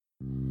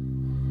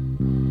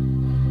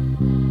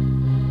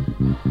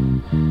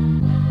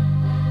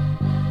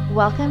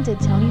Welcome to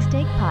Tony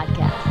Steak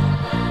Podcast.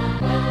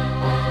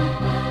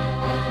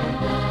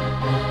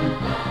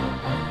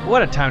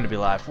 What a time to be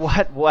alive.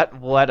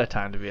 What a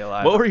time to be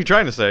alive. What were you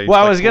trying to say?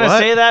 Well, I was going to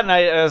say that, and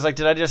I was like,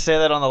 did I just say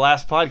that on the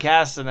last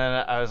podcast? And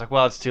then I was like,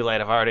 well, it's too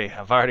late. I've already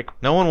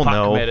No one will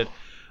know. committed.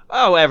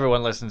 Oh,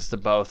 everyone listens to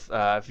both.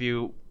 If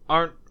you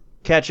aren't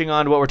catching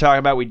on to what we're talking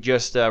about, we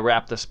just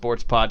wrapped the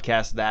sports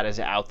podcast. That is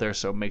out there,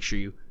 so make sure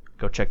you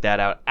go check that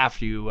out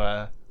after you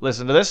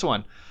listen to this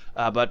one.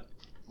 But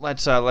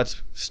let's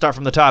start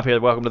from the top here.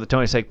 Welcome to the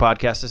Tony Steak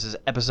Podcast. This is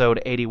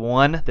episode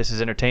 81. This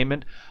is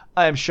entertainment.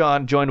 I am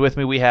Sean. Joined with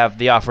me, we have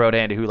the off-road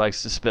Andy, who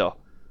likes to spill.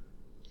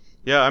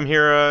 Yeah, I'm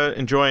here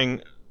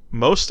enjoying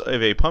most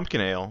of a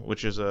pumpkin ale,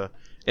 which is an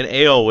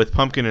ale with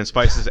pumpkin and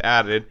spices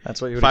added. That's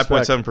what you would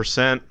expect.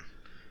 5.7%.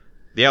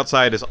 The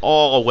outside is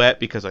all wet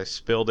because I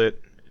spilled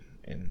it,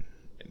 and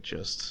it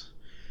just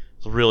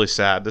it's really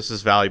sad. This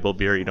is valuable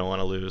beer you don't want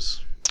to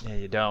lose. Yeah,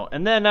 you don't.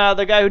 And then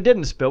the guy who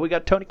didn't spill, we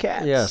got Tony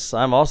Katz. Yes,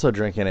 I'm also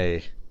drinking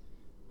a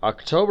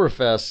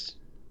Oktoberfest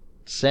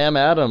Sam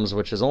Adams,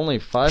 which is only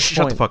 5.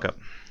 Shut the fuck up.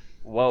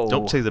 Whoa.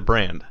 Don't say the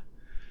brand.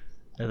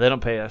 They don't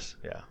pay us.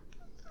 Yeah.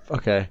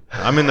 Okay.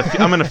 I'm in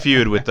a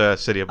feud with the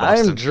city of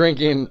Boston. I'm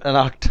drinking an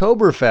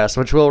Oktoberfest,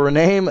 which will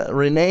remain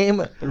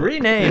anonymous.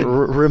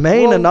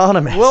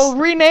 We'll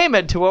rename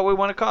it to what we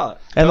want to call it.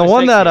 And the Tony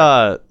one Steak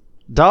that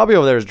Dobby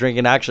over there is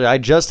drinking, actually, I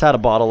just had a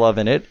bottle of,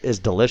 and it is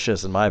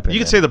delicious in my opinion. You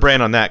can say the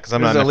brand on that because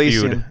I'm This not in a is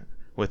feud Elysian.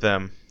 with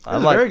them. This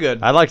is very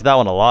good. I liked that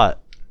one a lot.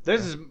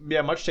 This is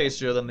much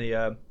tastier than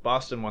the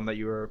Boston one that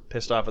you were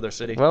pissed off at their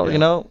city. Well, Yeah. you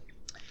know,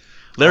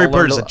 Larry I'll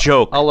learn Bird is to- a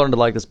joke. I'll learn to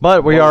like this.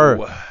 But we Whoa.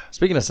 are,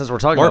 speaking of, since we're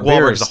talking Mark about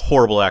Wahlberg beers, is a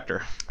horrible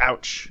actor.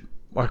 Ouch.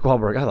 Mark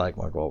Wahlberg. I like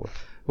Mark Wahlberg.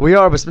 We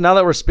are, but now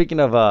that we're speaking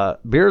of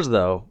beers,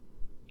 though,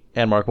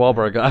 and Mark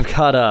Wahlberg, I've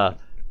got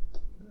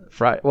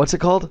what's it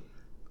called?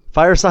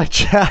 Fireside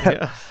Chat.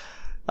 Yeah.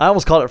 I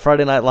almost called it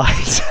Friday Night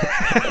Lights.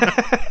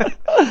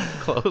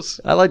 Close.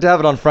 I like to have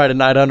it on Friday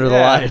night under the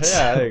lights.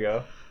 Yeah, there you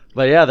go.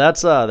 But yeah,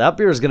 that's that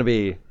beer is gonna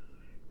be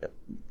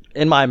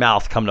in my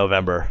mouth come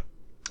November.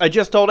 I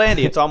just told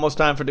Andy it's almost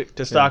time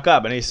to stock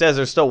up, and he says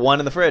there's still one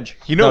in the fridge.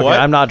 You know Okay, what?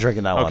 I'm not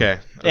drinking that one. Okay.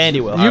 Andy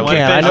will. You wanna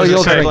can. I finish know this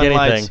you'll drink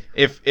Cleveland anything.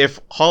 Lights. If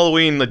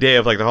Halloween, the day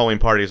of like the Halloween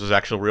parties, was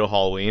actual real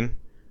Halloween,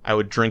 I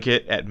would drink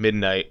it at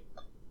midnight.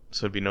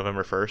 So it'd be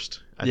November 1st.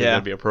 I think Yeah.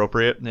 that'd be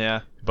appropriate.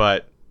 Yeah.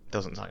 But it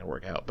doesn't sound like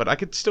work out. But I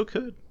could still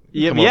could.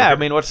 Yeah, Come over I here.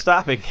 mean, what's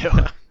stopping you?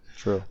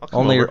 True. I'll come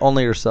Only over.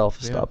 only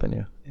yourself is Yeah. stopping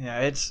you. Yeah,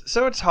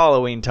 it's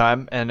Halloween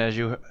time, and as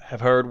you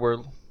have heard, we're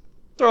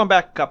throwing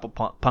back a couple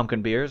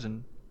pumpkin beers,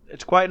 and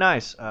it's quite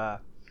nice.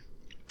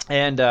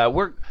 And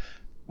we're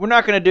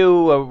not going to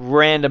do a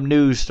random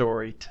news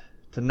story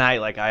tonight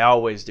like I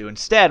always do.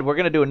 Instead, we're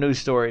going to do a news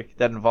story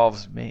that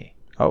involves me.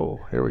 Oh,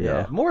 here we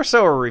go. More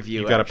so a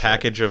review. You got actually. a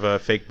package of a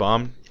fake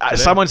bomb? today?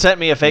 Someone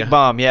sent me a fake Yeah.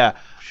 bomb. Yeah.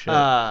 Shit.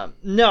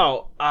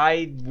 No,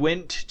 I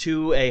went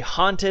to a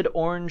haunted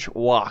orange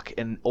walk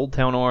in Old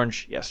Town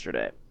Orange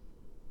yesterday.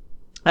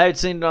 I had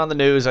seen it on the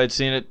news. I'd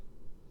seen it,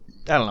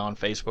 I don't know, on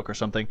Facebook or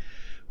something,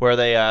 where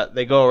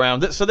they go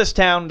around. So this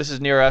town, this is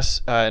near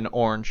us in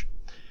Orange.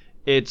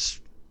 It's,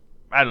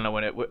 I don't know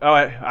when it.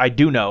 I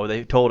do know.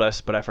 They told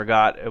us, but I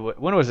forgot.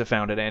 When was it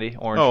founded, Andy?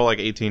 Orange. Oh, like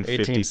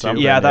 1852.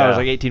 something. yeah, I thought it was yeah.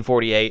 like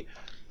 1848.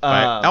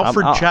 By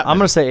Alfred I'm Chapman.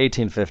 going to say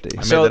 1850.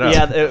 I So made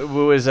that up. yeah, it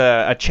was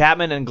a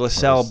Chapman and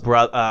Glassell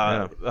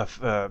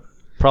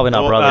Probably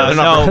not Well, brothers.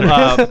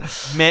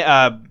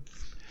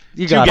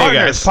 You two got gay it.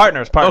 guys.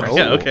 partners. Okay,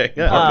 yeah, okay.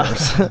 Yeah.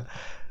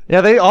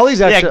 Yeah, all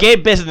these Yeah, actually, gay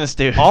business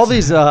dudes. all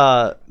these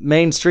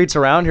main streets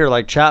around here,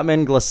 like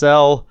Chapman,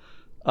 Glassell,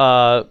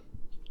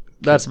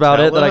 that's about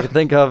it that I Catella? can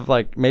think of.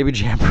 Like maybe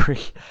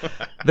Jamboree.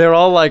 They're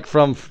all like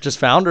from just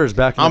founders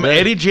back in I'm the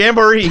day. Eddie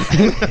Jamboree.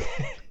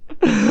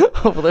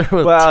 Over there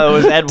with Well, it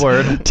was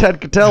Edward. Ted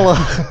Catella.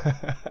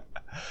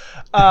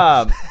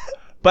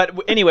 But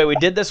anyway, we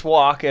did this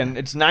walk, and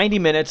it's 90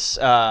 minutes.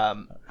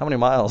 How many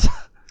miles?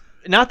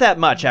 Not that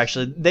much,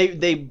 actually.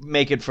 They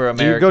make it for Do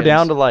Americans. you go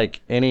down to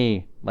like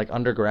any like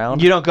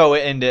underground? You don't go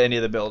into any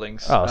of the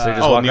buildings. Oh, so you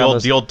just Oh, walk and down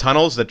the old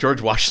tunnels that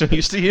George Washington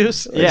used to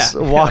use? Yeah. Just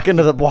walk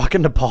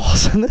into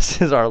Paul's, and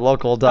this is our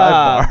local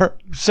dive bar.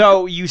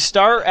 So you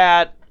start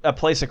at a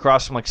place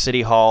across from like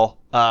City Hall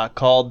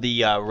called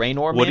the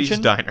Raynor Woody's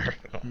Mansion. Diner.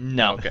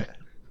 No. Okay.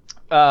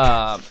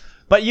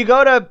 But you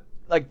go to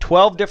like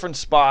 12 different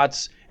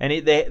spots, and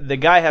the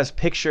guy has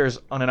pictures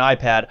on an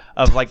iPad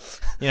of like,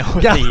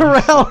 Gather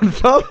around,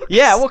 folks.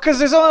 Yeah, well, because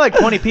there's only like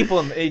 20 people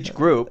in each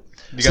group.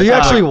 So you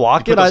actually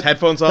walk you it? put those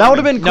headphones on? That would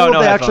have been cool No, if no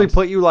they actually headphones.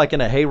 put you like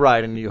in a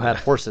hayride and you had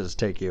horses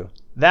take you.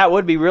 That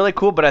would be really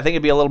cool, but I think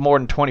it'd be a little more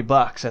than $20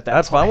 at that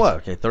That's point. fine. What?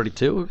 Okay,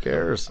 32. Who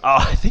cares? Oh,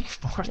 I think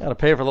more. You got to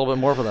pay for a little bit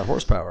more for that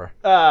horsepower.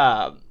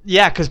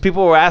 Yeah, because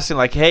people were asking,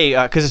 like, hey,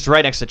 because it's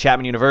right next to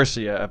Chapman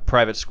University, a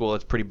private school.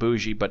 It's pretty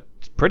bougie, but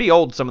it's pretty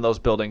old, some of those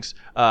buildings.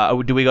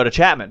 Do we go to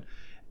Chapman?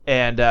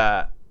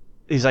 And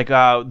he's like,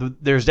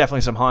 there's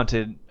definitely some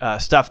haunted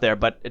stuff there,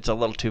 but it's a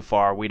little too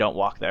far. We don't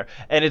walk there.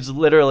 And it's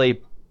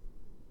literally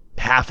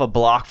half a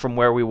block from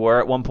where we were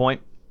at one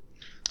point.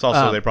 It's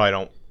also, they probably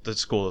don't, the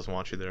school doesn't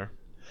want you there.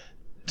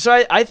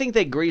 So I think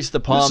they greased the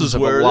palms is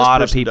of where a this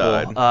lot of person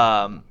people.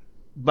 died.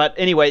 But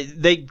anyway,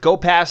 they go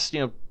past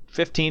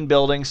 15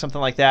 buildings,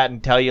 something like that,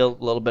 and tell you a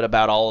little bit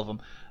about all of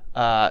them.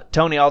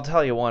 Tony, I'll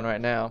tell you one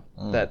right now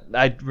that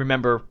I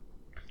remember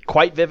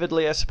quite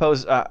vividly, I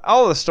suppose.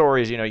 All of the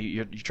stories,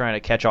 you're trying to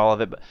catch all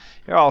of it, but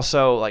you're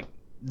also like,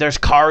 there's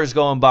cars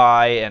going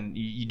by, and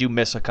you do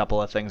miss a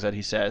couple of things that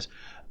he says.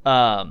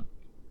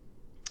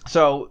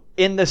 So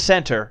in the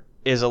center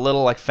is a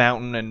little like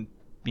fountain, and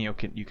you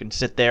can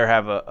sit there,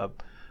 have a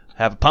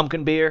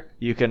pumpkin beer.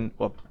 You can,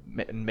 well,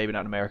 maybe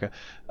not in America.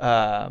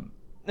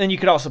 And you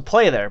could also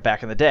play there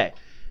back in the day.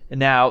 And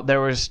now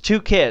there was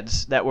 2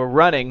 kids that were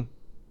running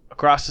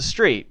across the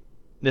street.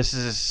 This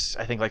is,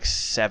 I think, like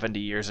 70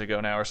 years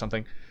ago now or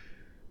something.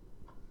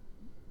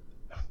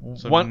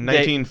 So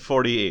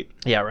 1948.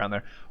 Yeah, around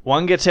there.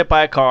 One gets hit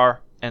by a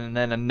car, and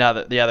then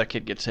the other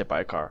kid gets hit by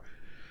a car.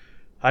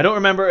 I don't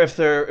remember if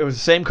it was the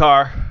same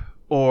car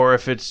or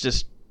if it's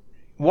just,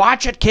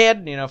 watch it,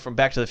 kid, from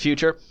Back to the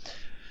Future.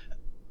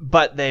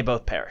 But they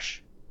both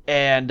perish.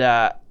 And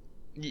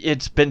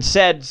it's been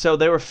said, so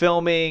they were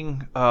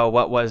filming,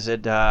 what was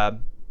it,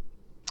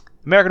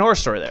 American Horror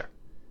Story there,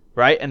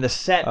 right? And the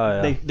set,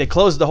 they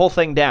closed the whole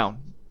thing down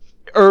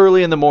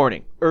early in the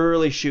morning,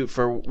 early shoot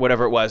for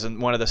whatever it was,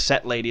 and one of the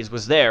set ladies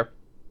was there,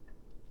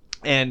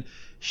 and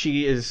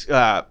she is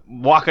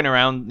walking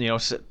around,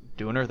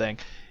 doing her thing,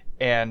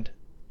 and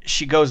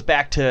she goes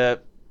back to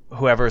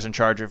whoever is in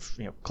charge of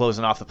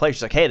closing off the place.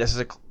 She's like, hey,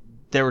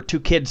 there were 2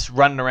 kids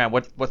running around.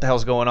 What the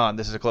hell's going on?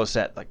 This is a closed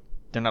set. Like,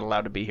 they're not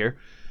allowed to be here.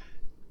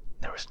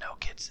 There was no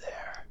kids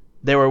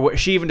there.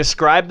 She even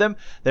described them.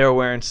 They were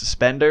wearing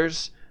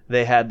suspenders.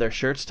 They had their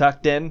shirts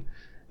tucked in.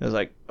 It was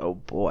like, oh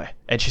boy.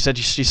 And she said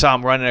she saw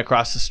them running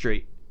across the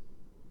street.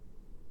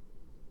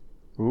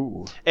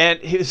 Ooh.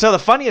 And so the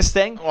funniest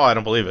thing. Well, I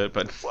don't believe it,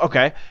 but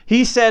Okay.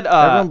 He said.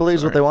 Everyone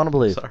believes what they want to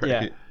believe. sorry.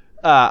 Yeah.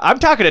 I'm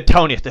talking to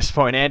Tony at this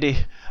point, Andy.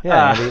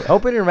 Yeah, Andy.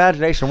 Open your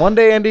imagination. One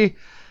day, Andy,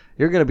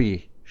 you're going to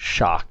be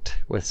shocked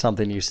with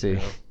something you see.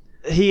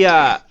 He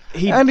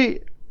Andy,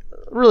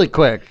 really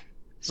quick.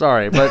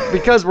 Sorry, but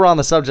because we're on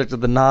the subject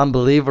of the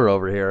non-believer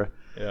over here,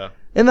 Yeah.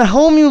 in the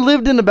home you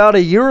lived in about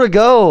a year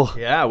ago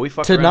Yeah, we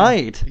fucked around.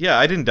 tonight, Yeah,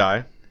 I didn't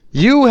die.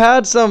 you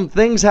had some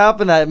things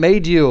happen that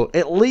made you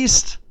at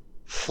least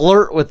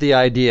flirt with the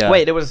idea.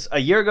 Wait, it was a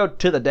year ago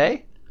to the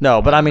day?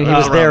 No, but I mean, he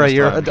was around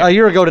there this time. a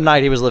year ago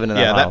tonight. He was living in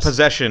that Yeah, that house.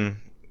 possession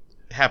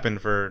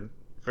happened for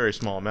a very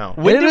small amount.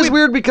 When It did is we-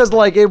 weird because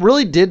it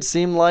really did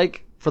seem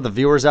like, for the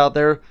viewers out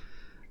there,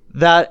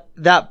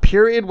 that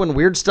period when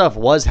weird stuff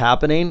was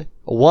happening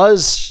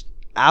was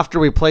after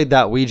we played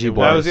that Ouija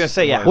board. I was gonna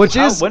say, yeah. Which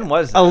is when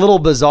was that? a little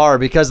bizarre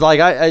because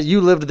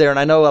you lived there, and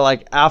I know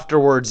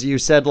afterwards you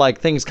said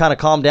things kind of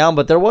calmed down,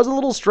 but there was a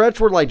little stretch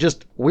where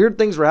just weird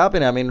things were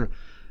happening. I mean,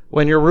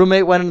 when your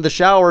roommate went into the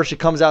shower, she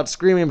comes out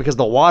screaming because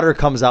the water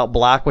comes out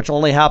black, which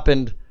only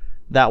happened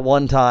that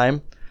one time.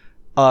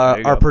 you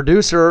Our go.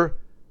 producer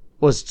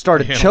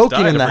started He almost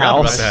choking died. in the I forgot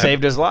about house. that.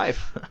 Saved his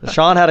life.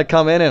 Sean had to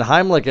come in and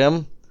Heimlich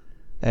him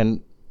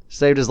and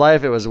saved his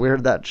life. It was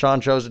weird that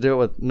Sean chose to do it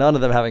with none of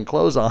them having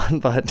clothes on,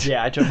 but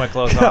Yeah, I took my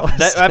clothes That off.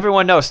 was-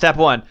 Everyone knows, step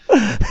 1,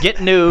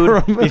 get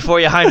nude before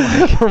you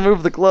Heimlich.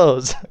 remove the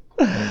clothes.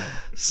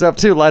 Step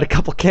 2, light a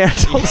couple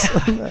candles.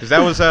 Because that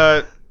was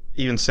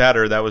even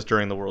sadder. That was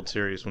during the World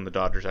Series when the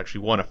Dodgers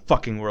actually won a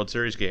fucking World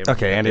Series game.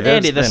 Okay, Andy.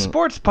 Andy, the there's been-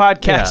 sports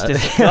podcast Yeah.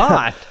 is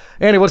gone.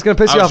 Andy, what's going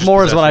to piss I you was off just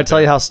more is when possessed I with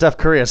tell you that. how Steph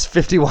Curry has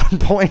 51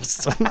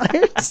 points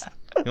tonight.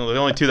 The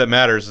only 2 that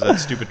matters is that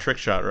stupid trick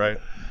shot, right?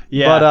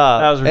 Yeah, but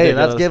that was hey,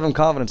 ridiculous. that's giving him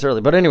confidence early.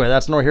 But anyway,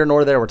 that's nor here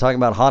nor there. We're talking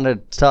about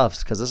haunted stuff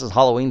because this is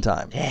Halloween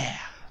time. Yeah.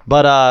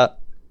 But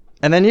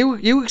and then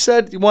you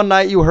said one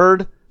night you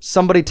heard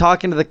somebody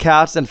talking to the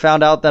cats and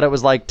found out that it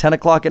was 10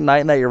 o'clock at night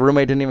and that your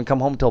roommate didn't even come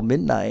home till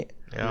midnight.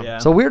 Yeah. Yeah.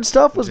 So weird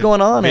stuff was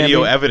going on.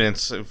 Video Andy.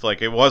 evidence of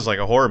it was like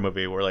a horror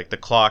movie where the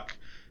clock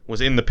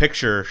was in the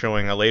picture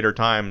showing a later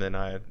time than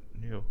I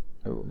knew.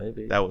 Oh,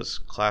 maybe. That was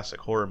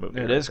classic horror movie.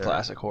 It right is there.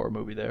 classic horror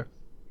movie there.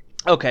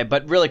 Okay,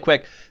 but really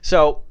quick.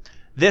 So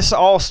this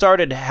all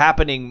started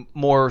happening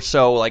more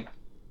so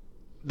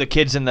the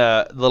kids in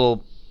the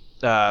little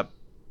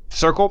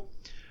circle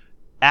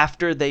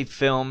after they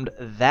filmed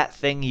That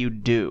Thing You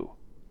Do.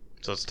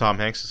 So it's Tom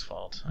Hanks'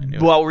 fault. I knew.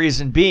 it. Well,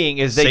 reason being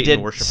is they Satan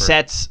did worshiper.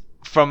 sets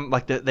from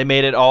they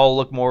made it all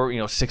look more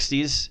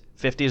 60s,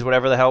 50s,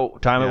 whatever the hell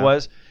time it Yeah.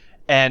 was,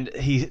 and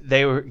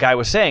guy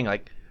was saying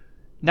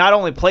not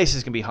only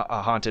places can be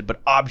haunted,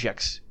 but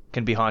objects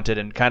can be haunted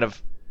and kind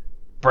of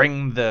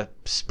bring the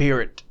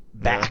spirit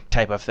back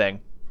type of thing.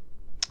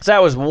 So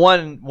that was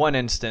one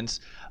instance.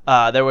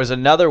 There was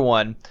another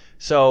one.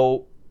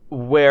 So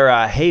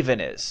where Haven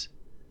is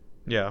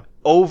Yeah.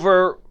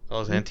 over. All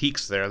those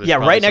antiques there. There's Yeah,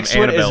 probably right some next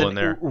to it is Annabelle in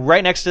there.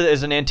 right next to it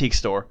is an antique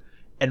store,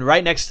 and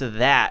right next to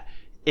that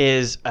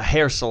is a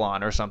hair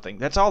salon or something.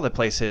 That's all the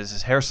place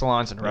is hair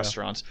salons and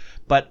restaurants.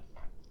 But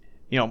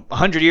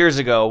 100 years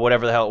ago,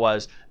 whatever the hell it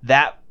was,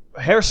 that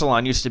hair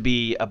salon used to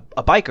be a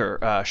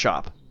biker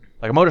shop,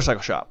 like a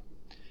motorcycle shop,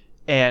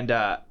 and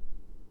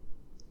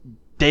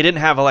they didn't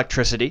have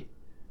electricity.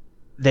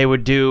 they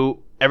would do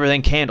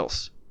everything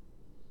candles.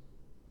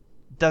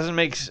 Doesn't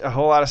make a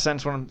whole lot of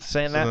sense when I'm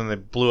saying So that. then they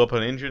blew up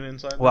an engine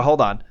inside. Well,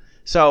 hold on.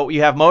 So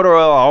you have motor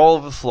oil all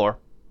over the floor,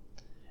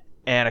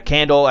 and a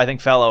candle, I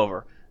think, fell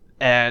over.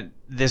 And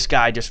this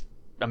guy just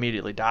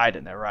immediately died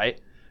in there, right?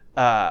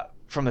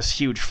 From this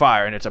huge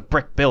fire, and it's a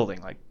brick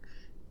building. Like,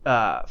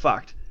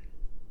 fucked.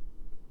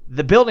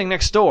 The building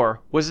next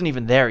door wasn't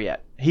even there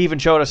yet. He even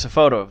showed us a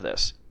photo of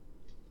this.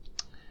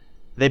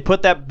 They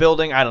put that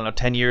building, I don't know,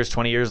 10 years,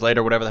 20 years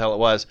later, whatever the hell it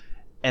was,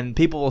 and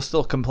people will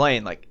still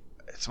complain, like,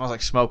 it smells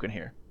like smoke in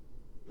here.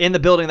 In the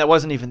building that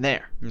wasn't even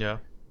there. Yeah.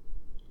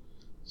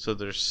 So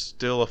there's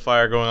still a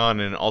fire going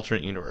on in an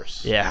alternate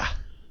universe. Yeah.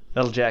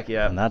 That'll jack you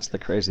up. And that's the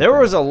crazy There thing.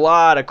 was a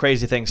lot of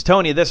crazy things.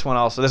 Tony, this one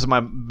also. This is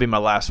be my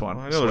last one.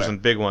 Well, I know there's a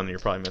big one you're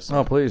probably missing.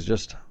 Oh, please,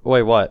 just...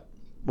 Wait, what?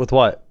 With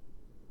what?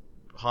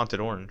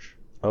 Haunted Orange.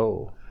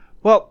 Oh.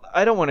 Well,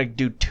 I don't want to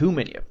do too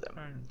many of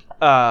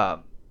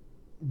them.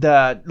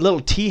 The little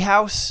tea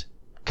house,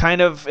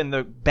 kind of in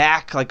the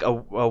back, like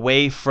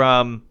away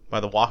from... By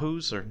the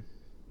Wahoos, or?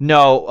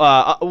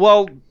 No,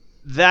 well,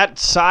 that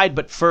side,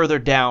 but further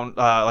down,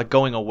 like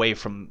going away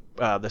from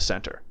the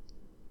center.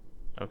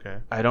 Okay.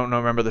 I don't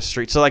remember the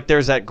street. So, like,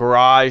 there's that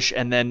garage,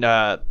 and then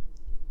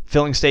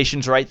filling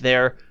stations right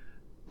there.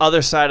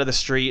 Other side of the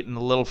street, and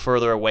a little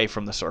further away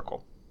from the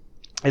circle,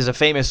 is a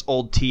famous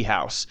old tea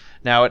house.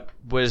 Now, it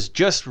was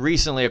just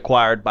recently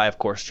acquired by, of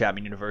course,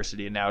 Chapman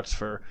University, and now it's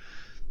for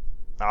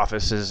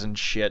offices and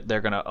shit.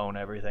 They're going to own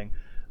everything.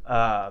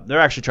 They're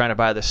actually trying to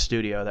buy the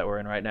studio that we're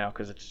in right now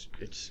because it's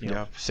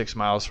 6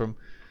 miles from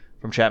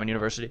Chapman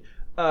University.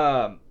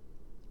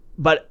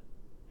 But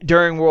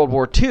during World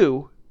War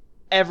II,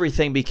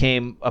 everything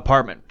became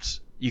apartments.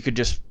 You could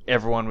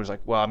everyone was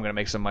like, well, I'm going to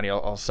make some money.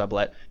 I'll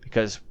sublet,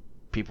 because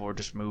people were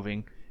just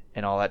moving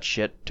and all that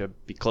shit to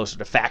be closer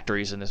to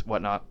factories and this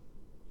whatnot.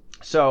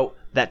 So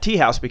that tea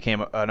house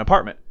became an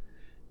apartment.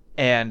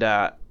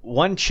 And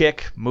one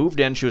chick moved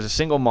in. She was a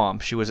single mom.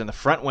 She was in the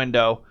front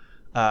window,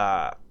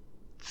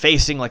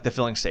 facing like the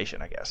filling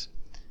station, I guess.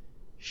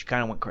 She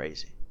kind of went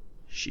crazy.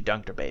 She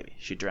dunked her baby.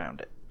 She drowned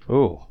it.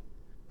 Ooh.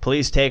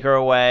 Police take her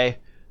away.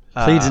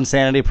 Pleads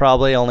insanity,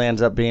 probably only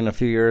ends up being a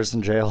few years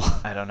in jail.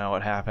 I don't know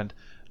what happened.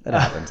 It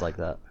happens like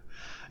that.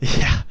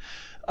 Yeah.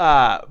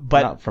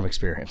 But Not from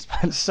experience.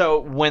 But so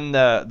when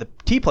the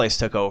tea place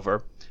took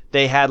over,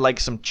 they had like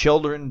some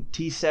children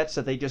tea sets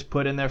that they just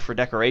put in there for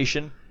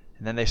decoration.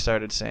 And then they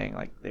started saying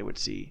like they would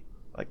see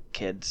like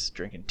kids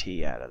drinking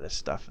tea out of this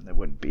stuff, and they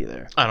wouldn't be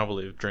there. I don't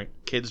believe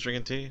kids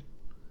drinking tea.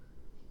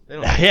 They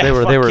don't. Yeah,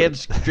 They were-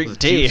 kids drink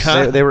tea, juice.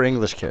 huh? they were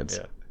English kids.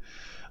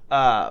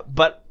 Yeah.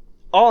 But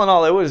all in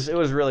all, it was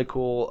really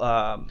cool.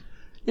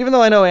 Even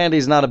though I know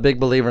Andy's not a big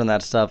believer in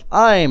that stuff,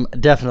 I'm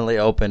definitely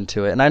open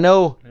to it. And I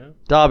know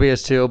Dobby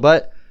is too,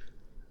 but...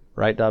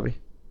 Right, Dobby?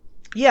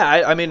 Yeah,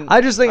 I mean...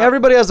 I just think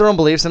everybody has their own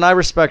beliefs, and I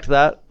respect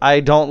that.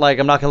 I'm not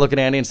going to look at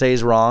Andy and say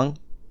he's wrong.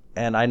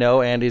 And I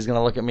know Andy's going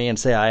to look at me and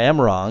say I am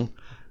wrong.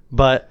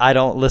 But I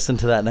don't listen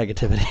to that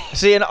negativity.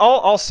 See, and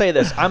I'll say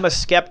this. I'm a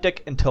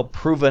skeptic until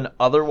proven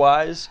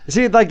otherwise.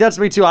 See, like, that's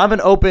me too. I'm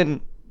an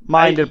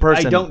open-minded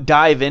person. I don't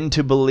dive in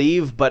to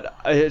believe, but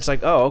it's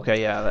like, oh,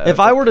 okay, yeah. That, If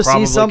I were to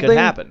probably see something, could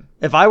happen.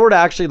 if I were to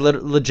actually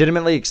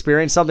legitimately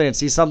experience something and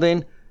see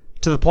something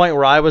to the point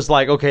where I was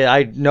like, okay,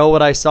 I know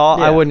what I saw,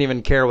 Yeah. I wouldn't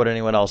even care what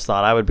anyone else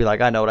thought. I would be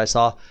like, I know what I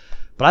saw.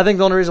 But I think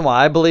the only reason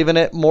why I believe in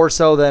it more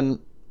so than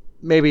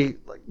maybe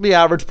like the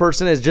average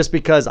person is just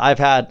because I've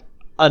had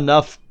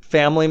enough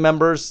family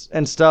members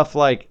and stuff,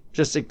 like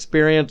just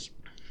experience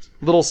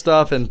little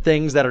stuff and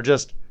things that are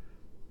just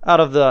out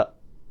of the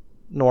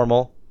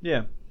normal.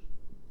 Yeah.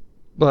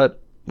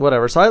 But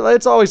whatever. So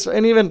it's always,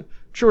 and even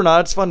true or not,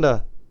 it's fun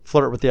to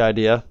flirt with the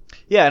idea.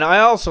 Yeah, and I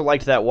also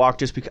liked that walk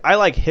just because I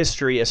like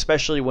history,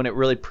 especially when it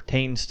really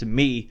pertains to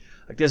me.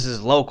 Like, this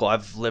is local.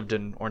 I've lived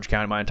in Orange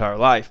County my entire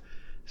life.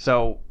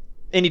 So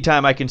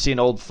anytime I can see an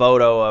old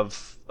photo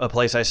of a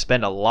place I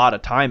spend a lot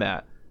of time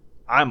at,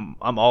 I'm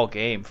all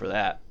game for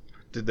that.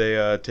 Did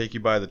they take you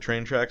by the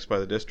train tracks by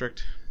the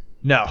district?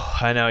 No,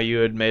 I know you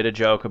had made a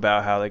joke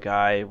about how the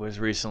guy was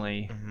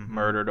recently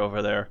murdered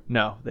over there.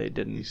 No, they He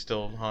didn't.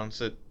 still haunts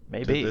it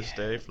Maybe. to this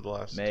day for the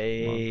last month.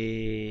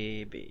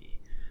 Maybe.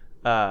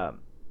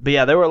 But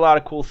yeah, there were a lot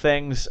of cool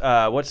things.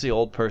 What's the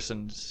old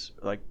person's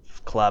like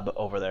club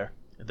over there?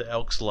 The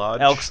Elks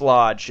Lodge. Elks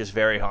Lodge is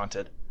very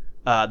haunted.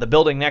 The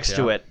building next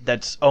to it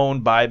that's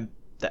owned by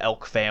the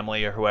Elk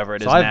family or whoever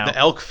it is now. The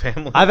Elk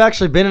family. I've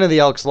actually been into the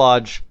Elks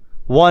Lodge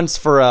once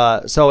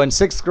for so in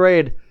 6th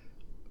grade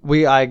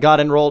I got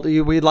enrolled.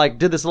 We like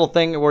did this little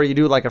thing where you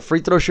do like a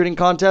free throw shooting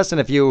contest, and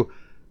if you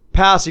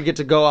pass, you get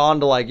to go on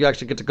to like you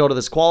actually get to go to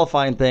this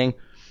qualifying thing.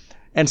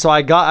 And so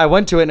I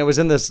went to it, and it was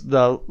in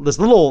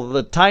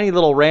the tiny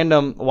little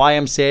random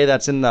YMCA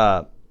that's in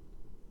the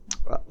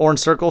Orange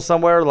Circle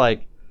somewhere,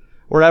 like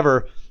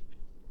wherever.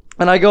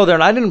 And I go there,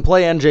 and I didn't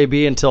play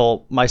NJB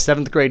until my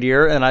 7th grade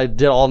year, and I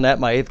did all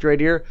net my 8th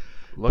grade year.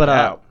 Look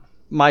out.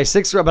 My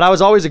 6th grade, but I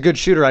was always a good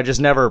shooter. I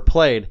just never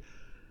played.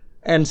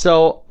 And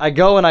so I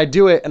go and I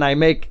do it, and I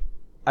make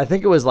I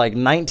think it was like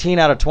 19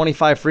 out of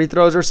 25 free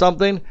throws or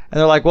something. And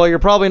they're like, well, you're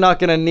probably not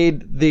going to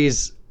need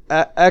these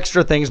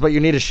extra things, but you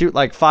need to shoot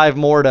like 5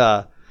 more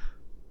to,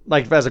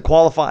 like, as a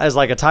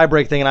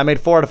tiebreak thing. And I made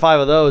 4 out of 5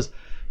 of those.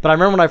 But I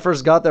remember when I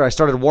first got there, I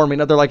started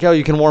warming up. They're like, yo,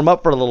 you can warm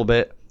up for a little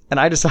bit. And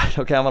I decided,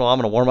 okay, I'm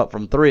gonna warm up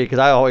from 3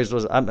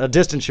 because I'm a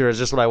distance shooter is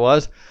just what I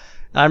was.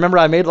 And I remember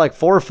I made like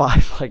 4 or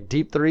 5 like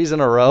deep threes in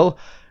a row.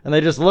 And they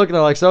just look and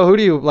they're like, so where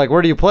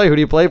do you play? Who do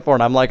you play for?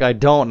 And I'm like, I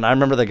don't. And I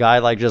remember the guy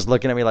like just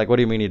looking at me like, what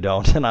do you mean you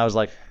don't? And I was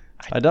like,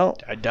 I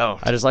don't. I don't.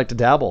 I just like to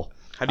dabble.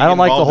 How do you I don't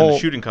get like the involved in whole a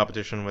shooting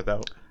competition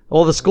without?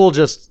 Well, the school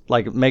just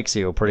like makes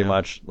you pretty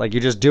much like you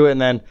just do it. And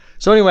then,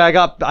 so anyway,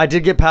 I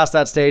did get past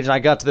that stage and I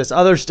got to this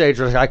other stage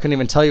where I couldn't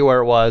even tell you where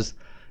it was.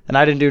 And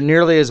I didn't do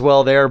nearly as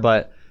well there,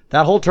 but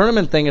that whole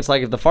tournament thing, it's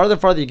like if the farther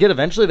and farther you get,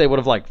 eventually they would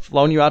have like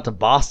flown you out to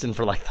Boston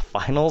for like the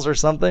finals or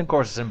something. Of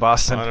course, it's in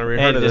Boston, I never heard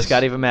and of it this. just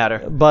got even madder.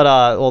 But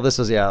well, this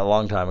was a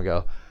long time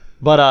ago.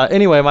 But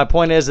anyway, my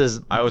point is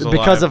I was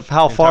because alive of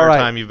how the far entire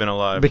time you've been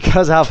alive.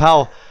 because of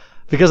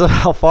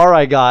how far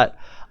I got,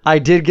 I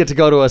did get to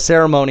go to a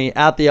ceremony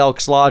at the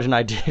Elks Lodge, and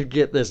I did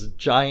get this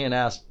giant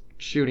ass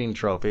shooting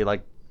trophy,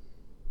 like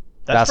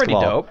That's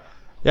basketball. pretty dope.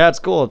 Yeah, it's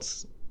cool.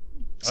 It's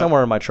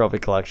somewhere in my trophy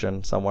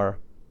collection somewhere.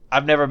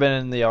 I've never been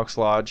in the Elks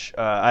Lodge.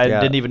 I Yeah.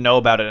 didn't even know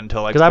about it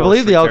until like Because I 12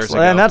 believe the street Elks, fairs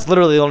ago. and that's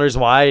literally the only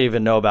reason why I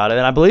even know about it.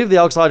 And I believe the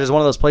Elks Lodge is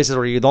one of those places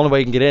where the only way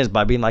you can get in is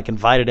by being like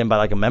invited in by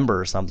like a member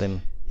or something.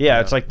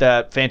 Yeah, it's like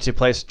that fancy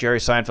place Jerry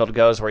Seinfeld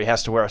goes where he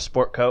has to wear a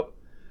sport coat.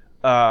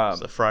 It's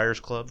the Friars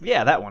Club.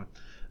 Yeah, that one.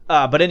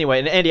 But anyway,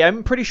 and Andy,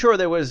 I'm pretty sure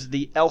there was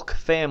the Elk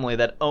family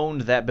that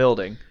owned that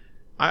building.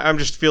 I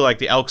just feel like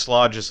the Elks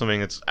Lodge is something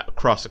that's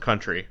across the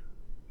country.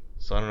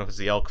 So I don't know if it's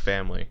the Elk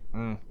family.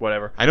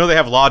 Whatever. I know they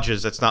have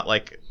lodges. That's not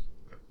like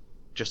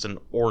just an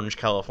Orange,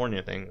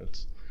 California thing.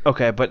 It's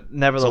Okay, but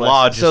nevertheless.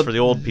 lodge is so for the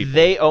old people.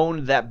 They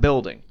owned that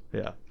building.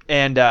 yeah.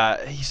 And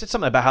he said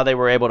something about how they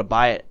were able to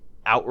buy it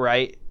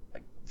outright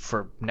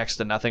for next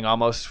to nothing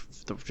almost,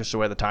 just the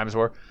way the times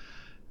were.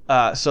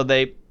 So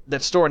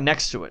that store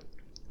next to it,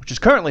 which is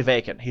currently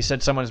vacant. He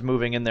said someone's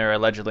moving in there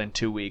allegedly in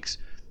 2 weeks.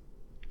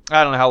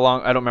 I don't know how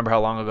long. I don't remember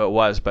how long ago it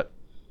was, but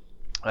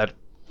that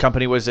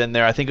company was in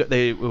there. I think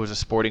it was a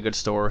sporting goods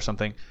store or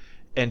something,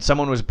 and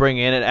someone was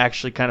bringing in it.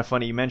 Actually, kind of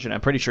funny you mentioned.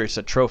 I'm pretty sure he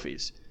said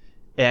trophies,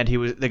 and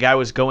the guy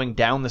was going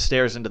down the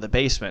stairs into the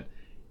basement,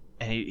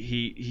 and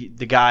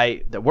the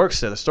guy that works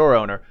there, the store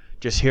owner,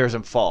 just hears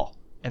him fall,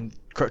 and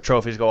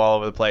trophies go all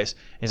over the place.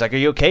 And he's like, "Are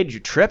you okay? Did you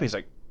trip?" He's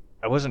like,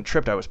 "I wasn't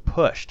tripped. I was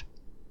pushed."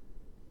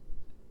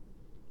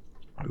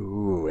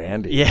 Ooh,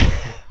 Andy. Yeah.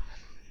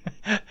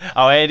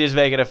 Oh, Andy's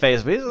making a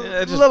face, but he's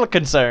a little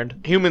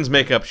concerned. Humans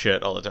make up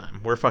shit all the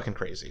time. We're fucking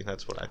crazy.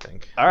 That's what I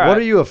think. All right. What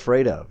are you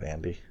afraid of,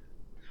 Andy?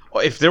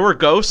 If there were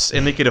ghosts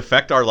and they could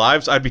affect our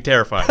lives, I'd be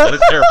terrified. That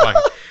is terrifying.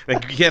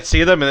 Like, you can't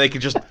see them and they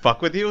could just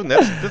fuck with you, and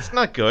that's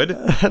not good.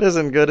 That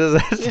isn't good, is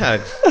it? Yeah.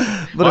 But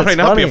Why would I it's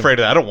not be funny. afraid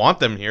of that? I don't want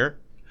them here.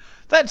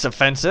 That's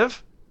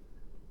offensive.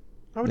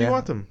 Why would Yeah. you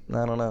want them?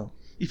 I don't know.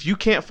 If you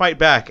can't fight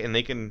back and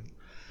they can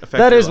affect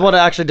That your is what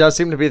life. actually does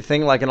seem to be the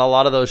thing. Like in a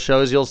lot of those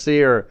shows you'll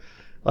see, or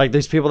like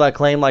these people that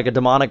claim like a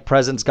demonic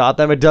presence got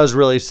them. It does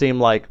really seem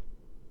like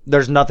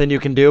there's nothing you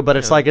can do. But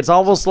it's Yeah. like it's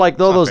almost like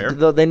though not those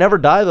fair. they never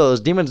die. Though those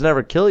demons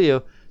never kill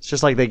you. It's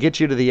just like they get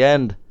you to the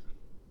end,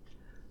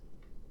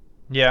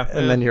 Yeah.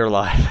 and then you're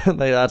alive.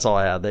 That's all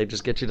I had. They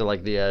just get you to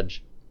like the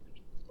edge.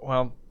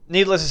 Well,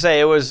 needless to say,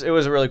 it was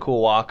a really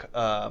cool walk.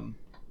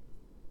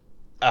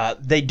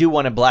 They do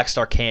one in Black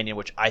Star Canyon,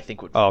 which I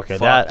think would. Oh, okay,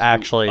 fuck that you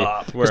actually,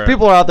 up. because Wear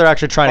people are out there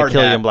actually trying to hard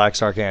kill you hat. in Black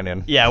Star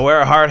Canyon. Yeah, wear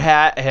a hard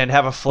hat and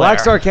have a flare. Black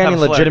Star Have a Canyon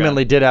flare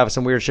legitimately gun. did have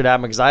some weird shit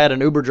happen because I had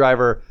an Uber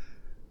driver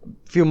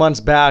a few months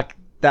back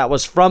that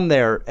was from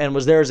there and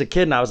was there as a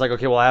kid, and I was like,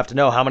 okay, well, I have to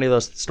know how many of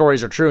those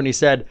stories are true. And he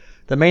said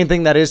the main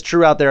thing that is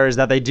true out there is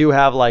that they do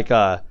have like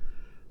a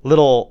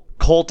little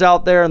cult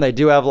out there, and they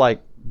do have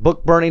like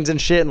book burnings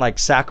and shit, and like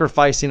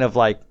sacrificing of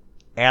like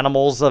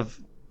animals of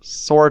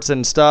sorts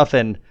and stuff.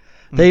 And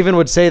they even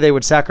would say they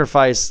would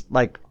sacrifice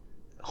like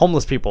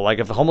homeless people. Like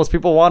if the homeless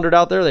people wandered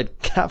out there, they'd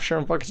capture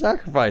and fucking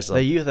sacrifice them.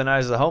 They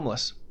euthanize the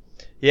homeless.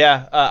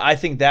 Yeah, I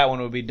think that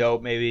one would be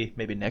dope. Maybe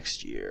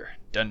next year.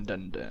 Dun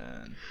dun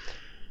dun.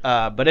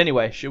 But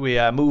anyway, should we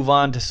move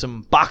on to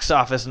some box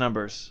office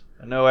numbers?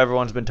 I know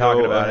everyone's been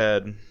talking Go about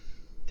ahead.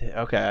 it.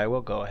 Okay, I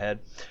will go ahead.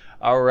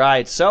 All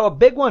right, so a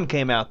big one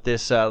came out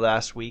this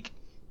last week.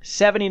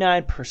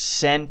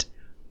 79%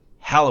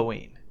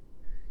 Halloween.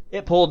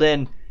 It pulled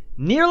in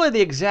nearly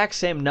the exact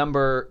same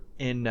number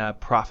in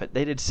profit.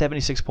 They did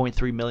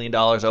 $76.3 million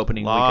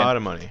opening A lot weekend.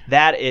 of money.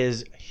 That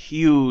is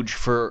huge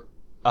for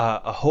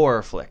a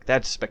horror flick.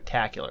 That's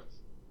spectacular.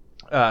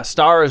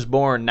 Star is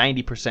Born,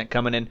 90%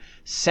 coming in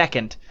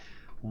second,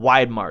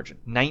 wide margin,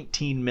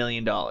 $19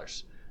 million.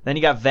 Then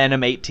you got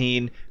Venom,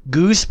 18.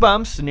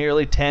 Goosebumps,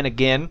 nearly 10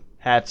 again.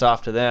 Hats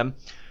off to them.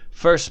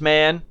 First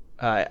Man,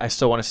 I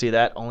still want to see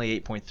that, only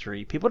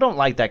 8.3. People don't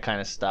like that kind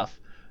of stuff.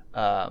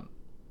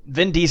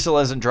 Vin Diesel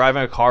isn't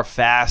driving a car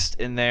fast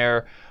in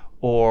there,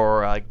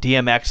 or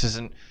DMX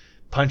isn't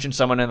punching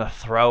someone in the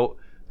throat.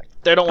 Like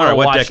They don't All want right, to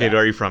what watch decade that.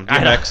 are you from? I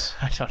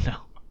DMX? don't know.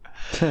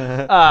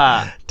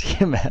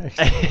 DMX.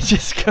 It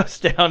just goes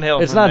downhill.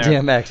 It's from not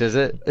there. DMX, is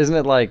it? Isn't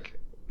it like?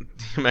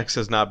 DMX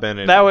has not been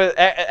in. That was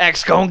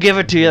X. Gonna give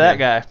it to you. That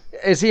guy.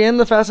 Is he in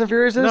the Fast and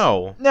Furious?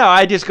 No. No,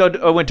 I just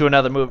went to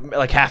another movie.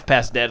 Like Half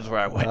Past Dead is where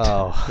I went.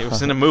 Oh. He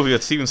was in a movie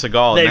with Steven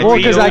Seagal. They in Well,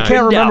 because I 1989.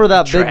 can't remember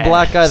Down that the big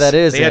black guy that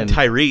is They had in.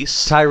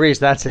 Tyrese. Tyrese,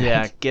 that's it.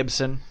 Yeah,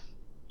 Gibson.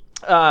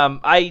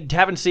 I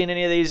haven't seen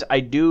any of these. I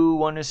do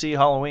want to see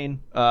Halloween.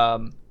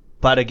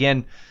 But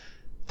again,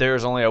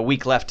 there's only a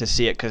week left to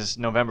see it because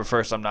November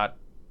 1st, I'm not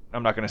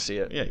going to see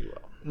it. Yeah, you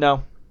will.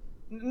 No.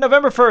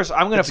 November 1st,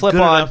 I'm going to It's a flip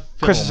good on enough film.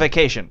 Christmas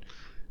Vacation.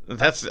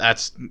 That's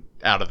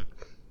out of.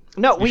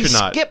 No, You we should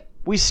not.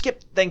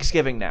 skip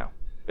Thanksgiving now.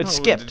 It's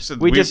No, skipped.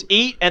 we- We just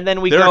eat and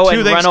then we There are go two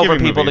and run over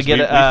Thanksgiving people movies. to get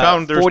We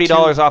found there's $40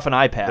 two- off an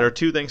iPad. There are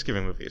 2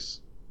 Thanksgiving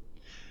movies.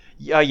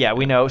 Yeah,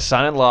 we know.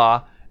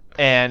 Son-in-Law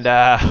and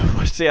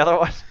what's the other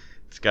one?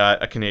 It's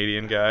got a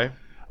Canadian guy,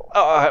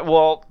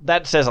 Well,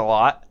 that says a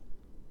lot.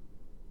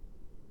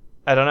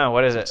 I don't know.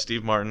 What is it?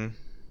 Steve Martin,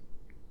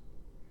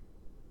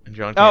 and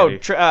John Oh,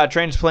 Candy.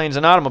 Trains, Planes,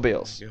 and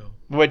Automobiles, There you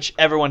go. which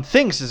everyone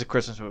thinks is a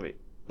Christmas movie,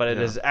 but it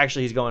Yeah. is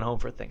actually he's going home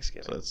for So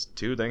Thanksgiving. that's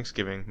 2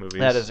 Thanksgiving movies.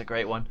 That is a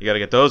great one. You got to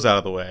get those out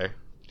of the way.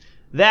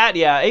 That,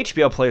 yeah,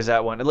 HBO plays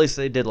that one. At least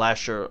they did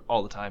last year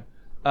all the time.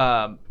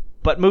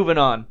 But moving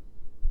on,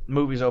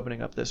 movies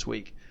opening up this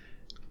week.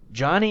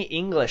 Johnny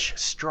English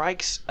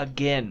strikes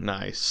again.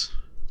 Nice.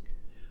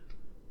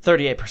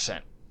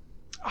 38%.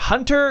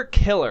 Hunter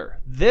Killer.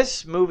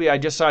 This movie I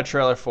just saw a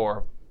trailer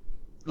for.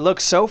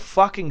 Looks so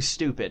fucking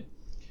stupid.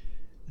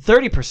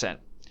 30%.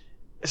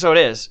 So it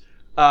is.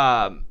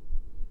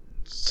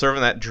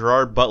 Serving that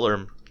Gerard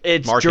Butler.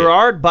 It's market.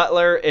 Gerard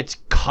Butler. It's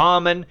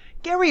Common.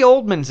 Gary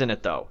Oldman's in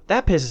it though.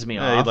 That pisses me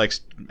Yeah, off. he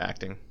likes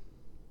acting.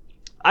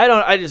 I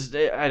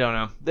don't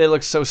know. They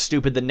look so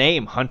stupid. The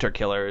name Hunter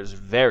Killer is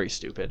very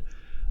stupid.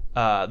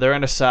 They're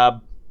in a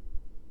sub.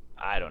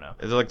 I don't know.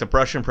 It's like the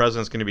Russian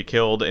president's going to be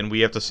killed, and we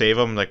have to save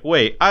him. Like,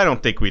 wait, I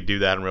don't think we'd do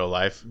that in real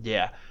life.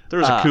 Yeah.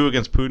 There's a coup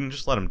against Putin.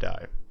 Just let him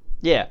die.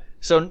 Yeah.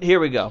 So here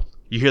we go.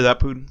 You hear that,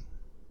 Putin?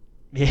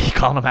 Yeah, you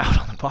calling him out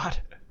on the pod.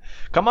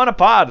 Come on a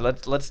pod.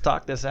 Let's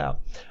talk this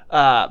out.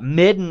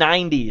 Mid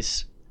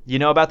 90s. You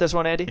know about this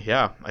one, Andy?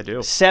 Yeah, I do.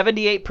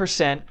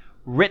 78%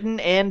 written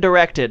and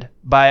directed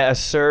by a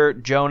Sir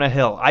Jonah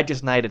Hill. I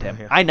just knighted him.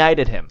 Yeah. I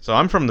knighted him. So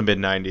I'm from the mid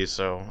 '90s,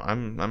 so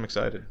I'm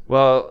excited.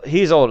 Well,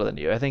 he's older than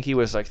you. I think he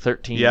was like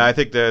 13. Yeah, I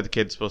think the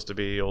kid's supposed to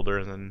be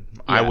older than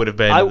I Yeah. would have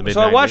been in the mid '90s.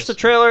 So I watched the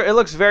trailer. It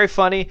looks very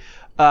funny.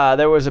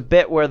 There was a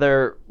bit where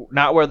they're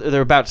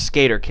about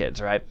skater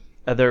kids, right?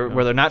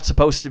 Where they're not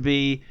supposed to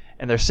be,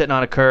 and they're sitting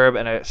on a curb,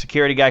 and a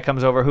security guy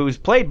comes over who's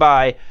played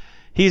by.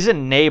 He's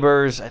in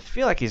Neighbors. I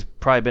feel like he's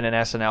probably been in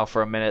SNL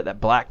for a minute. That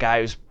black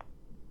guy who's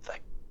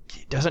like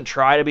he doesn't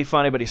try to be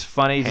funny, but he's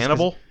funny. just 'cause-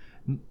 Hannibal.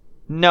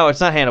 No, it's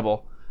not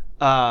Hannibal.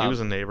 He was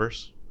in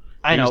Neighbors.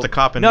 I he know. was the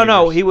cop in No,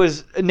 Neighbors. he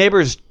was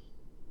Neighbors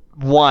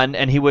 1,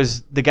 and he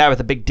was the guy with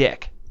the big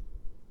dick.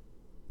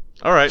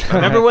 All right.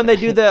 Remember when they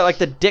do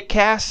the dick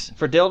cast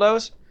for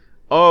dildos?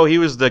 Oh, he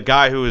was the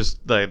guy who was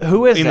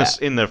Who is in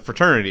that? in the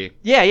fraternity.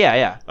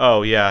 Yeah.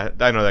 Oh yeah,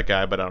 I know that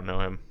guy, but I don't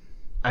know him.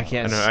 I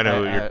can't. I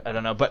know who you're- I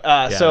don't know, but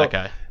Yeah, so that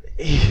guy.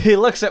 he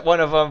looks at one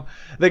of them.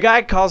 The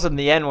guy calls him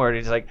the N-word.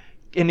 He's like,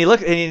 and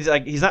he's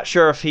like, he's not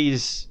sure if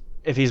he's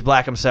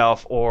black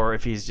himself or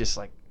if he's just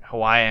like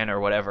Hawaiian or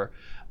whatever.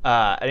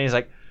 And he's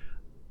like,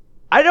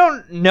 I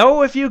don't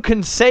know if you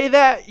can say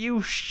that, you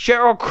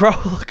Sheryl Crow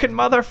looking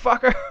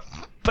motherfucker,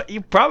 but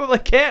you probably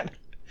can.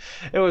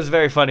 It was a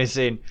very funny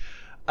scene.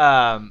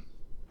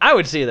 I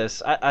would see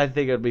this. I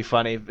think it would be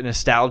funny,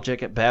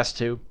 nostalgic at best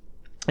too.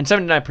 And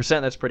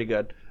 79%, that's pretty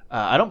good.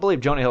 I don't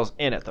believe Jonah Hill's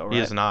in it though, right? He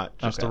is not.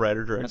 Just Okay. the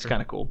writer director. That's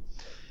kind of cool.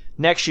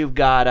 Next, you've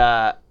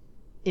got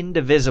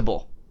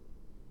Indivisible.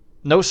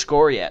 No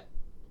score yet.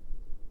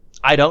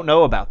 I don't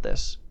know about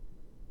this.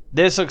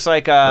 This looks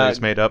like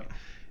It's made up.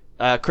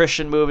 a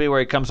Christian movie where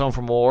he comes home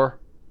from war.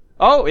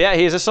 Oh, yeah,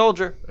 he's a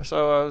soldier,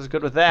 so I was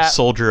good with that.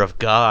 Soldier of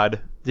God.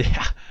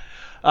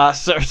 Yeah.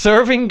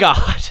 Serving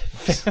God,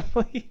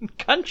 family, and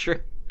country.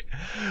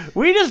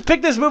 We just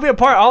picked this movie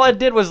apart. All I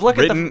did was look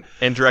Written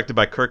and directed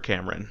by Kirk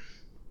Cameron.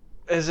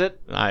 Is it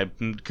I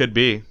could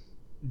be.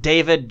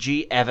 David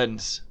G.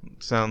 Evans?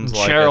 Sounds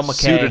like Cheryl a McKay.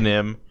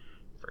 pseudonym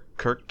for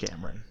Kirk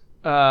Cameron.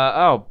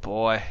 Oh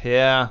boy,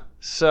 yeah.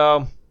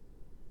 So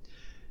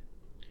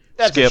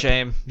that's Skip. a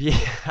shame. Yeah,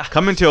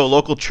 Coming to a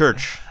local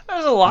church.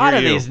 there's a lot Near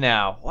of you. these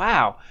now.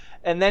 Wow.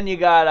 And then you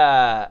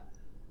got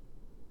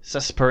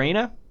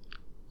Suspiria.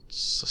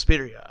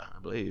 Suspiria,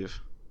 I believe.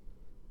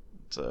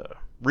 It's a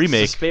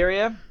remake.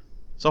 Suspiria.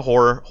 It's a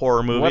horror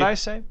movie. What'd I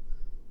say?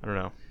 I don't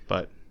know,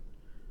 but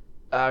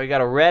We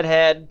got a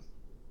redhead.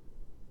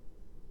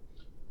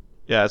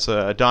 yeah, it's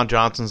Don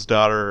Johnson's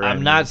daughter. I'm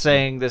and- not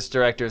saying this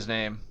director's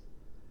name.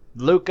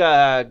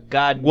 Luca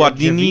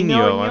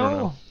Guadagnino. I don't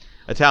know.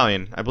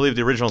 Italian. I believe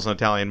the original's an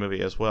Italian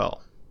movie as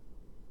well.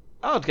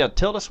 Oh, it's got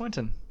Tilda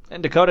Swinton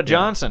and Dakota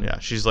Johnson. Yeah,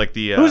 she's like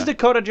the Who's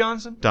Dakota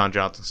Johnson? Don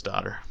Johnson's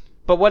daughter.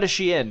 But what is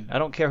she in? I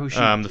don't care who she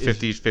The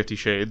is. 50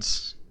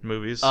 Shades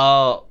movies.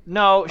 Oh,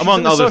 no. She's among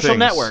in the other Social things.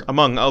 Network.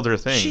 Among other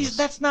things.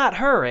 That's not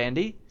her,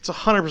 Andy. It's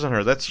 100%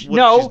 her. That's what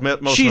No,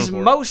 she's most known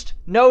for. most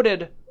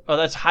noted. Oh,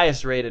 that's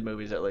highest rated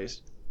movies at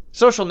least.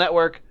 Social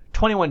Network,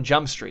 21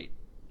 Jump Street.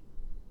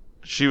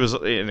 She was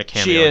in a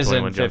cameo. She is in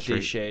 21 Jump 50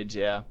 Street. Shades,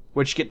 yeah.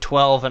 Which get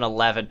 12 and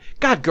 11.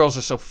 God, girls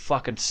are so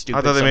fucking stupid.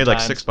 I thought they made like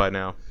sometimes. 6 by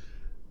now.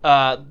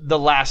 The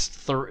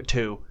last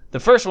two. The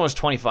first one was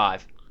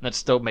 25. That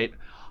still made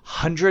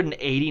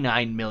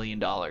 $189 million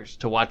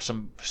to watch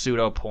some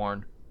pseudo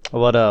porn.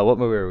 What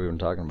movie are we even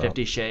talking about?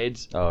 50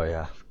 Shades. Oh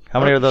yeah. How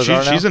many of those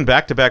are now? She's in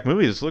back-to-back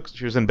movies. Look,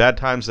 she was in Bad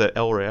Times at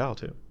El Royale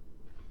too.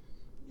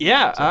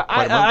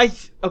 Yeah,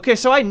 okay,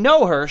 so I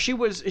know her. Is she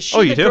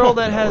Oh, you the do? girl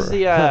that Know has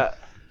her.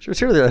 She was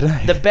here the other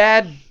day. the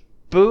bad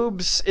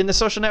boobs in the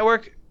Social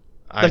Network?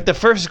 Like the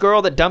first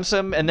girl that dumps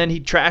him and then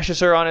he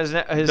trashes her on his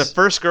The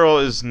first girl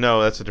is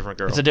that's a different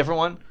girl. It's a different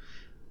one.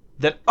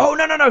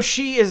 No,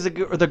 she is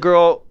the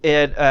girl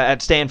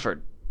at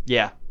Stanford.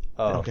 Yeah.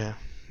 Oh. Okay.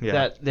 Yeah.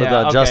 That With yeah,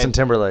 okay. Justin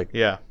Timberlake,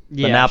 yeah.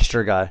 the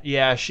Napster guy.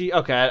 Yeah,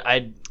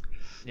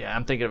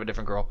 I'm thinking of a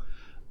different girl.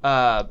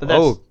 But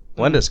that's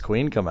when does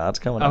Queen come out? It's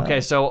coming out.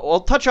 okay. So we'll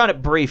touch on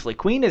it briefly.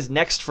 Queen is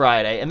next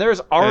Friday, and there's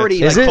already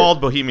It's Is it?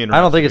 called Bohemian Rhapsody.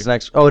 I don't think it's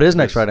next. Oh, it is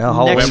next Friday. Huh?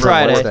 Next November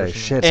Friday. Wednesday.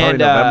 Shit, it's already And,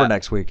 November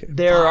next week.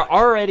 there are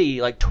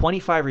already like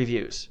 25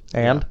 reviews.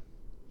 And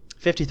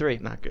 53.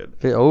 Not good.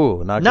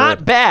 not Not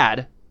good.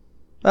 bad.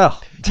 Oh,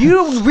 Do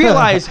you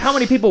realize how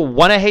many people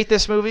want to hate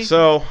this movie?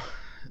 So,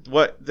 give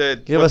what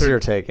us they're- your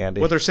take, Andy.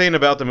 What they're saying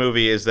about the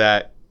movie is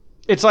that,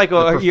 It's like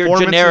the your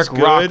performance generic is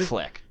rock good.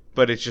 flick.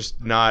 but it's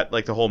just not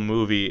like the whole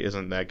movie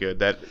isn't that good.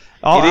 That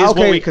Oh, it is okay,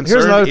 what we here's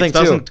concerned. another It thing, too.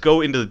 doesn't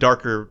go into the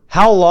darker.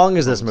 How long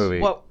is this movie?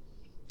 Well,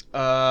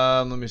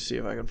 let me see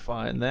if I can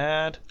find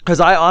that. Because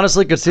I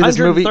honestly could see this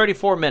movie.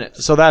 134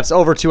 minutes. So that's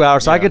over 2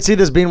 hours. So I Yeah. could see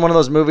this being one of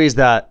those movies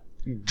that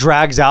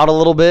drags out a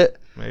little bit.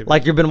 Maybe.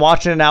 Like you've been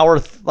watching an hour,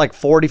 like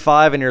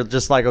 45, and you're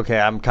just like, okay,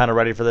 I'm kind of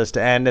ready for this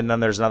to end, and then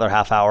there's another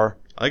half hour.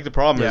 I think the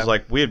problem Yeah. is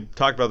like we had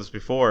talked about this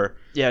before.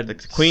 Yeah, The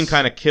Queen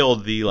kind of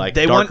killed the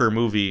They darker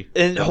movie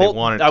And that hold, they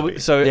wanted to be.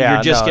 so Yeah,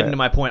 you're just no, getting yeah. to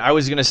my point. I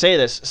was going to say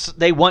this.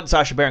 They want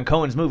Sacha Baron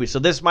Cohen's movie, so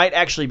this might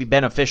actually be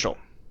beneficial.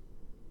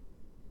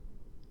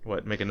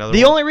 What, make another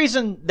The one? only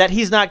reason that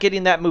he's not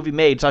getting that movie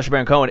made, Sacha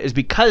Baron Cohen, is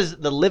because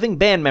the living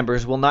band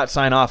members will not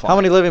sign off on How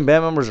it. many living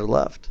band members are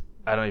left?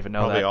 I don't even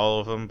know Probably that. all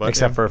of them, but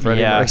Except for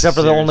Freddie. Yeah, except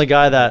for the seriously. only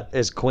guy that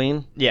is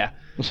Queen. Yeah.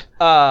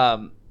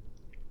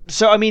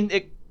 So, I mean,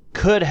 it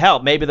could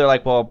help. Maybe they're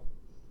like, well,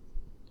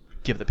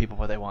 give the people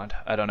what they want.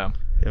 I don't know.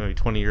 maybe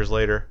 20 years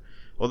later.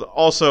 Well,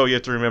 also you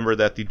have to remember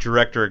that the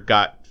director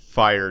got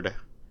fired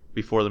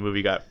before the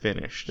movie got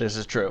finished. This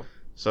is true.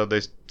 So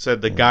they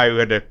said the guy who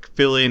had to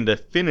fill in to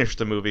finish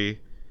the movie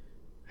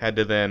had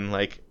to then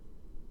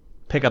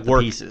Pick up the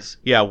Work. pieces.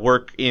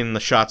 work in the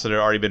shots that had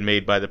already been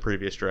made by the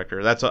previous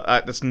director. That's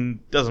doesn't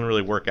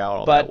really work out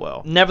all But that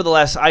well.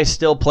 nevertheless, I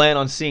still plan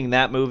on seeing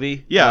that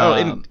movie. Yeah,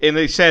 Um, and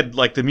they said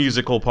the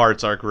musical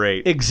parts are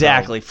great.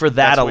 Exactly, So for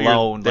that that's what you're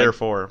alone, there like-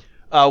 for.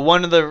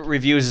 one of the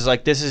reviews is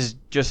like, this is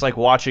just like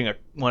watching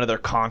one of their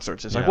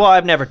concerts. It's like, Yeah. well,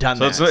 I've never done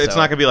So that. it's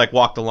not gonna be like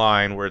Walk the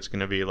Line where it's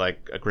gonna be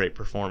like a great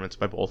performance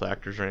by both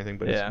actors or anything.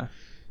 But Yeah.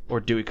 Or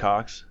Dewey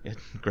Cox.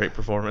 it's a great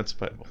performance.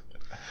 But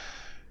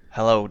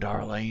Hello,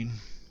 darling.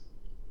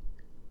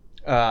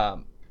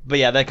 But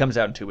yeah, that comes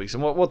out in 2 weeks,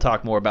 and we'll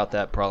talk more about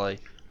that probably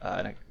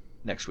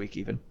next week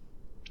even.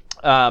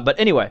 But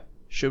anyway,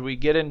 should we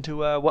get into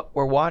what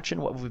we're watching,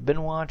 what we've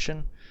been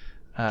watching?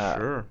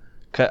 sure,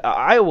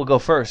 I will go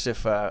first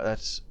if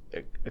that's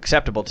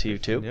acceptable to you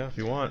two. yeah, if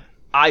you want.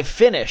 I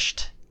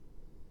finished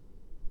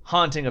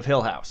Haunting of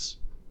Hill House.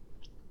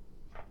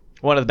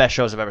 One of the best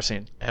shows I've ever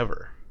seen.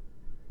 Ever.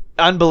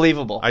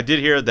 Unbelievable. I did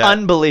hear that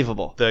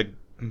Unbelievable. the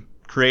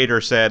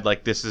creator said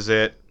this is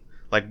it.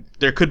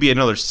 There could be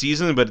another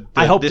season, but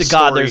I hope this to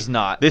God story- there's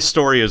not. This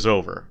story is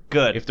over.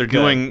 Good, If they're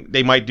good.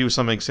 they might do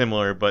something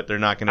similar, but they're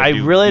not going to. I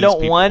do really these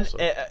don't people, want. so.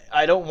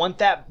 I don't want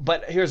that.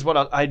 But here's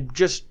what I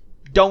just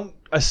don't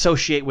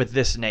associate with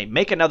this name.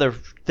 Make another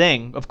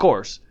thing, of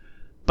course,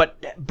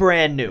 but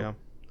brand new. Yeah.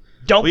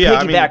 Don't Well, yeah,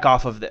 I piggyback mean-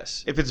 off of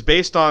this. If it's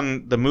based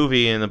on the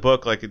movie and the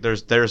book,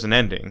 there's an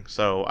ending,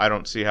 so I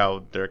don't see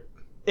how they're.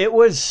 It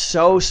was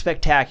so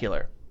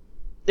spectacular.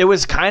 It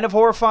was kind of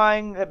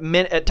horrifying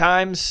at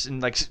times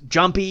and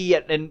jumpy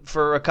and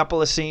for a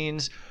couple of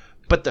scenes,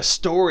 but the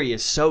story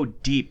is so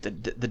deep.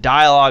 The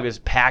dialogue is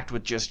packed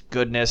with just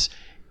goodness.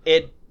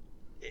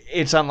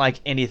 It's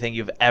unlike anything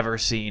you've ever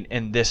seen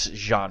in this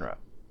genre.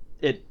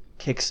 It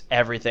kicks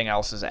everything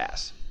else's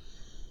ass.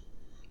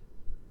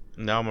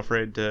 Now I'm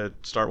afraid to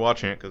start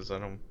watching it because I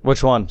don't.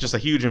 Which one? Just a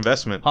huge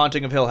investment.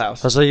 Haunting of Hill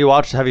House. So you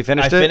watched? Have you I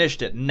finished it?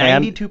 finished it.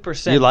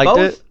 92%. You liked Both,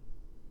 it?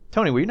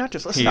 Tony, were you not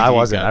just listening? I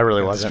wasn't. got I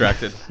really wasn't.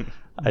 distracted.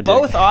 I did.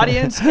 Both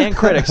audience and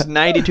critics,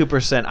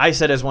 92%. I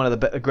said as one of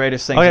the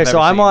greatest things. Okay, I've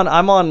so ever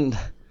I'm seen. on.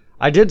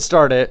 I did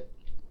start it,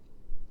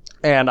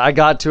 and I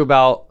got to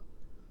about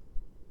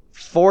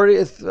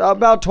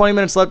 20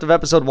 minutes left of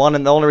episode 1,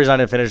 and the only reason I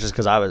didn't finish is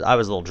because I was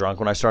a little drunk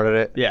when I started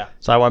it. Yeah.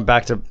 So I went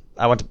back to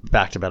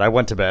back to bed. I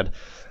went to bed,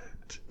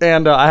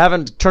 and I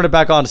haven't turned it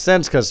back on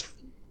since.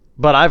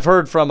 But I've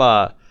heard from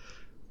a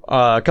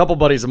couple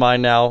buddies of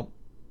mine now,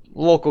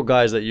 local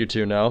guys that you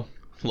two know,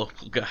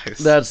 Local guys.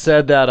 that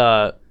said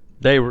that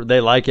they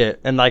like it.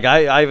 And like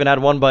I even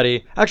had one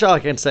buddy.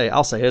 Actually,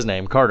 I'll say his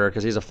name, Carter,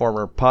 because he's a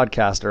former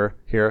podcaster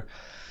here.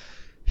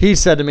 He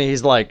said to me,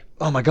 he's like,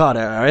 "Oh my God,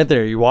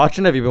 Anthony, are you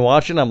watching? Have you been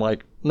watching?" I'm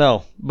like,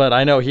 "No," but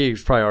I know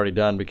he's probably already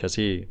done because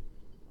he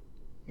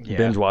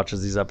binge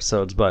watches these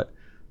episodes. But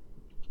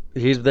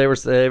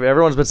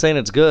everyone's been saying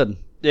it's good.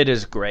 It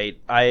is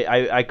great.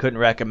 I couldn't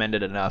recommend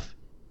it enough.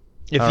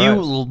 If All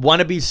you want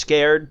to be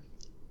scared,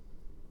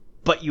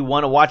 but you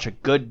want to watch a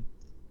good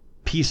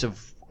piece of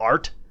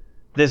art,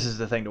 this is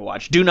the thing to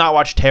watch. Do not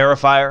watch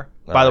Terrifier.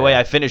 By the way,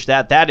 I finished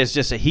that. That is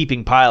just a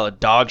heaping pile of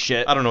dog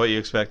shit. I don't know what you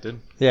expected.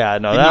 Yeah,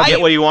 no, Did you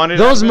get what you wanted?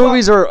 those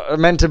movies are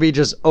meant to be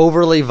just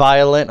overly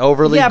violent,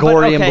 overly Yeah, but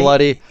gory okay, and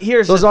bloody.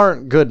 those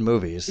aren't good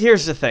movies.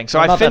 Here's the thing. So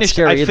They're I not finished.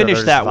 scary I either. finished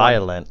They're that just one.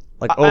 violent,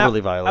 like overly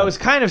violent. I was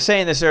kind of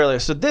saying this earlier.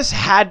 So this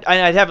had.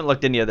 I haven't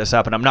looked any of this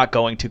up, and I'm not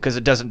going to because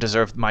it doesn't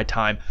deserve my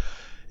time.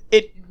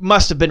 It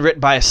must have been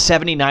written by a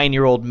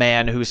 79-year-old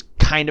man who's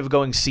kind of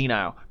going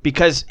senile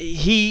because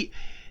he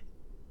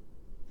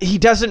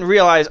doesn't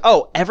realize,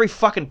 every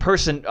fucking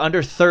person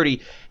under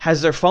 30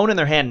 has their phone in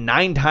their hand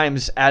 9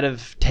 times out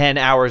of 10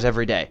 hours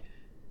every day.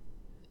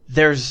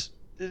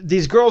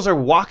 These girls are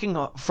walking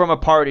from a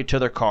party to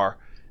their car.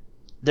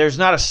 There's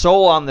not a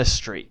soul on this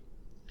street.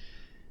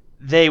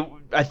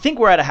 I think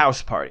we're at a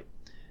house party.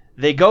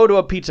 They go to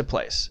a pizza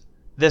place.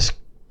 This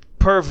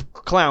perv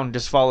clown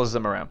just follows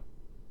them around.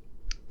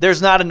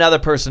 There's not another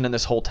person in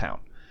this whole town.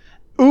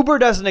 Uber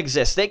doesn't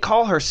exist. They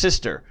call her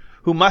sister,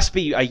 who must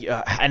be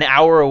an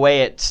hour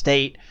away at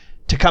state,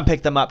 to come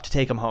pick them up to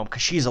take them home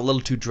because she's a little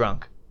too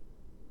drunk.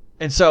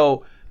 And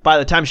so by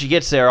the time she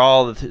gets there,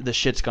 all the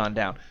shit's gone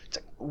down. It's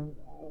like,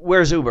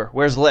 where's Uber?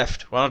 Where's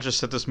Lyft? Why don't you just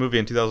set this movie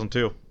in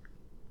 2002?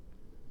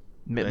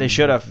 They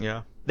should have.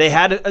 Yeah. They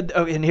had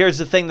and here's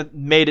the thing that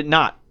made it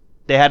not.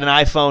 They had an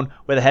iPhone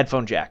with a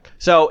headphone jack.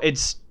 So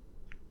it's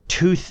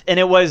and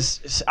it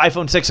was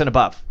iPhone 6 and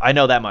above. I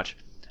know that much.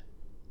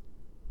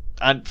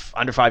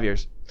 Under 5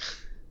 years.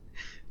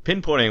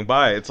 Pinpointing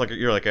by, it's like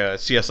you're like a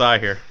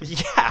CSI here.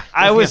 Yeah,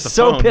 I was at the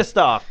so phone. pissed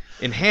off.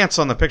 Enhance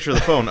on the picture of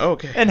the phone.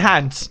 Okay.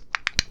 Enhanced.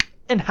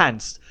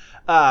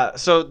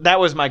 So that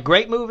was my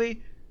great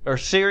movie or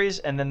series,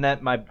 and then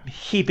my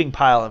heaping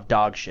pile of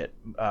dog shit.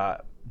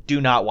 Do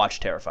not watch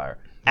Terrifier.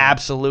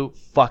 Absolute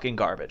fucking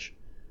garbage.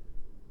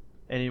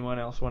 Anyone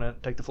else want to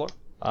take the floor?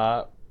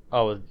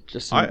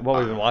 Just what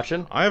we've been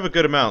watching. I have a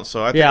good amount,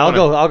 so I think Yeah,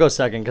 I'll go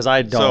second because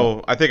I don't.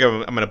 So I think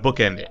I'm going to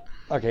bookend it.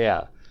 Okay,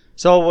 yeah.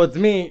 So with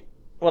me,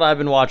 what I've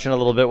been watching a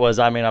little bit was,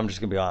 I'm just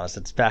going to be honest,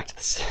 it's back to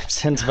The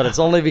Simpsons, but it's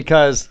only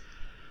because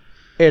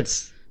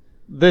it's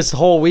this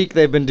whole week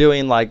they've been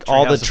doing like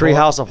all the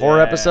Treehouse of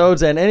Horror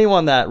episodes, and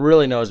anyone that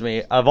really knows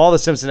me, of all the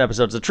Simpsons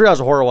episodes, the Treehouse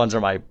of Horror ones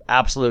are my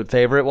absolute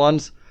favorite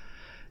ones.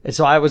 And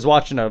so I was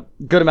watching a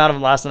good amount of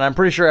them last night. I'm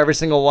pretty sure every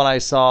single one I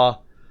saw,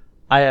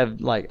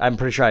 I'm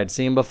pretty sure I had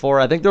seen before.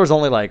 I think there was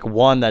only like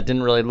one that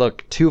didn't really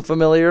look too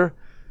familiar,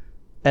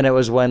 and it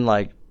was when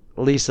like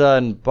Lisa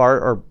and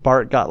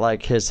Bart got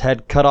like his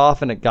head cut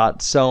off and it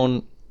got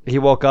sewn. He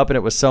woke up and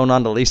it was sewn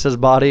onto Lisa's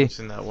body. I've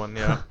seen that one,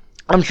 yeah.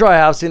 I'm sure I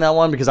have seen that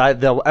one because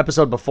the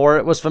episode before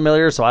it was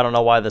familiar, so I don't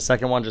know why the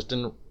second one just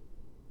didn't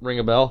ring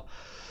a bell.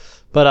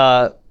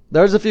 But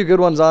there's a few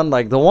good ones on.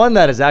 Like the one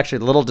that is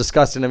actually a little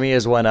disgusting to me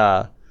is when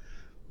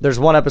there's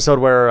one episode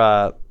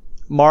where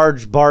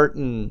Marge, Bart,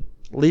 and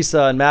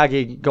Lisa and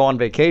Maggie go on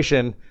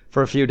vacation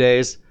for a few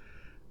days.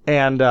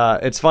 And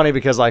it's funny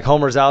because like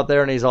Homer's out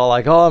there and he's all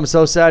like, "Oh, I'm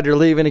so sad you're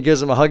leaving." He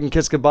gives him a hug and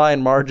kiss goodbye,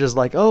 and Marge is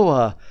like,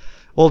 "Oh,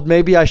 well,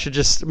 maybe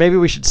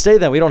we should stay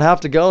then. We don't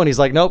have to go." And he's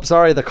like, "Nope,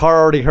 sorry, the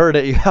car already heard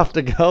it. You have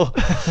to go."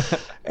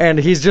 And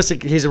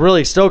he's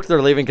really stoked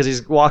they're leaving because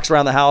he walks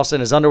around the house in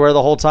his underwear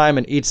the whole time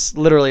and eats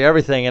literally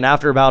everything. And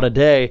after about a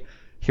day,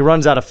 he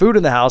runs out of food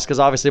in the house because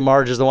obviously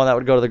Marge is the one that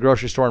would go to the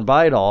grocery store and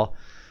buy it all.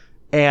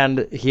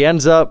 And he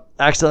ends up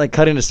accidentally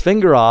cutting his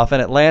finger off,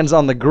 and it lands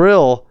on the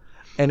grill.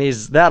 And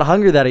he's that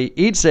hungry that he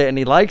eats it and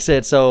he likes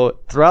it. So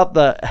throughout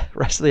the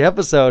rest of the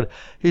episode,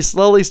 he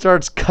slowly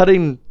starts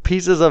cutting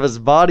pieces of his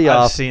body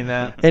off. I've seen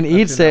that. And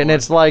eats it. And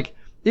it's like,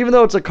 even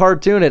though it's a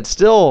cartoon, it's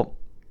still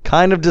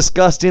kind of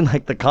disgusting.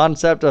 Like the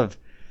concept of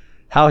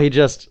how he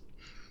just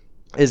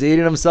is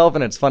eating himself.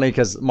 And it's funny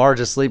because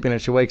Marge is sleeping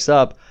and she wakes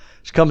up.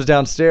 She comes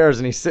downstairs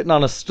and he's sitting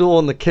on a stool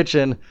in the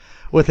kitchen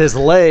with his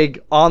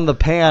leg on the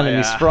pan and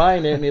he's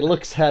frying it. And he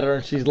looks at her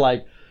and she's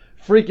like,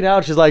 freaking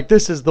out. She's like,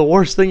 "This is the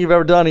worst thing you've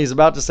ever done." He's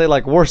about to say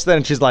like worse than,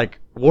 and she's like,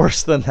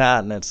 "Worse than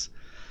that." And it's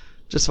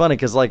just funny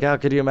because like, how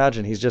could you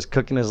imagine he's just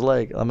cooking his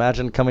leg?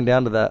 Imagine coming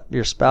down to that,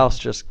 your spouse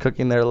just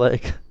cooking their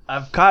leg.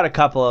 I've caught a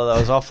couple of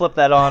those. I'll flip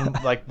that on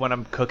like when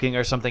I'm cooking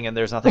or something and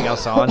there's nothing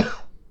else on.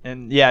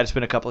 And yeah, it's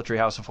been a couple of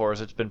Treehouse of Horrors.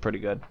 It's been pretty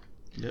good.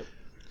 Yep.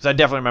 Because I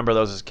definitely remember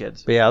those as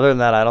kids. But yeah, other than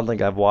that, I don't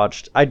think I've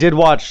watched. I did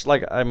watch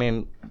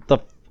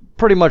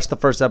pretty much the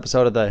first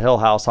episode of the Hill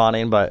House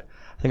Haunting, but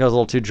I think I was a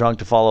little too drunk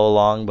to follow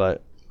along.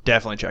 But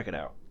Definitely check it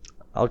out.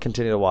 I'll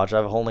continue to watch.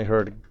 I've only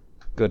heard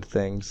good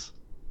things.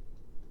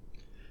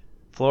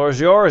 Floor is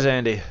yours,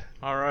 Andy.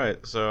 All right,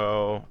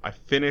 so I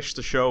finished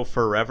the show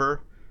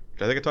Forever,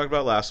 which I think I talked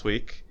about last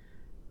week.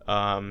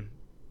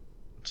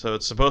 So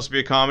it's supposed to be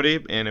a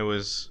comedy, and it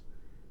was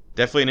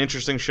definitely an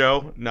interesting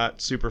show.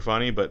 Not super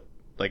funny, but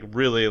like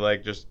really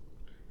like just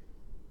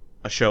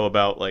a show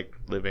about like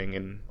living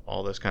and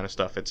all this kind of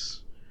stuff. It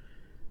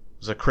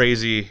was a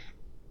crazy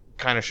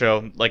kind of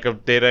show. Like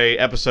did a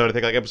episode, I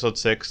think like episode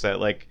 6, that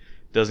like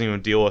doesn't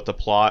even deal with the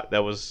plot.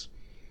 That was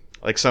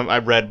like I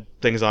read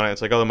things on it.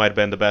 It's like, oh, that might have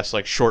been the best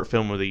like short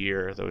film of the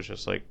year. That was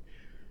just like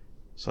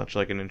such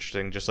like an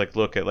interesting just like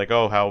look at like,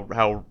 oh,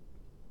 how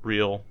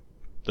real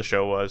the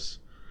show was.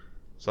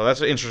 So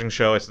that's an interesting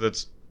show.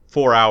 That's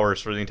 4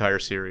 hours for the entire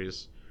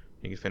series.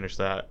 You can finish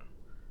that.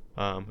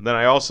 Then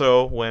I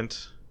also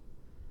went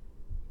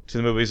to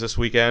the movies this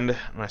weekend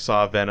and I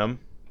saw Venom.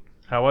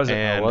 How was it?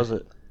 And How was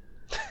it?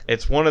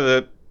 it's one of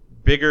the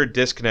bigger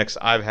disconnects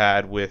I've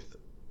had with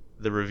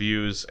the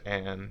reviews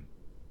and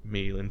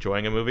me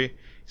enjoying a movie.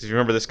 Because if you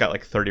remember, this got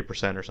like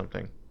 30% or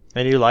something.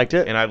 And you liked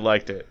it? And I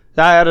liked it.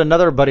 I had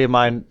another buddy of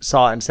mine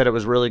saw it and said it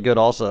was really good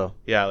also.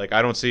 Yeah, like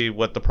I don't see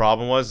what the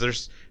problem was.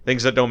 There's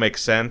things that don't make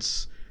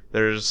sense.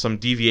 There's some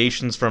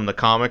deviations from the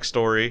comic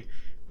story,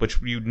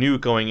 which you knew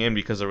going in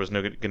because there was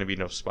going to be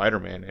no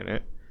Spider-Man in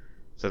it.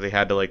 So they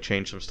had to like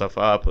change some stuff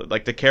up.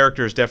 Like the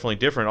character is definitely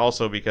different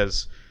also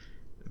because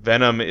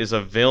Venom is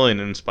a villain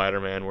in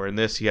Spider-Man, where in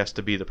this he has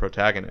to be the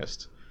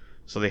protagonist.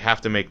 So they have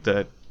to make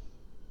the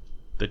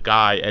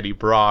guy Eddie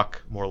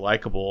Brock more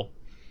likable.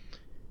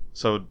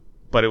 So,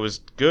 but it was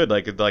good.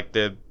 Like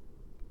the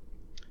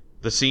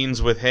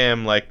scenes with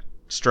him like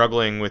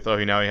struggling with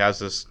now he has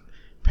this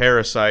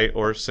parasite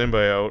or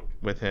symbiote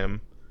with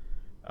him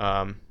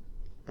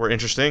were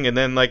interesting. And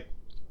then like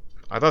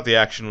I thought the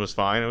action was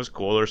fine. It was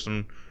cool. There's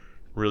some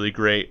really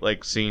great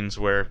like scenes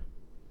where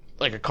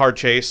like a car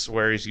chase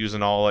where he's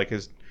using all like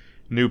his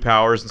new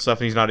powers and stuff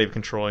and he's not even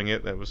controlling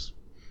it. It was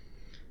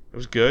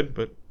good,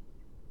 but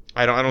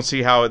I don't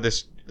see how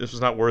this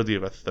was not worthy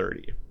of a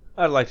 30.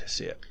 I'd like to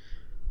see it.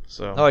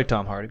 So I like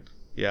Tom Hardy.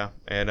 yeah,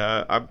 and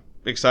I'm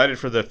excited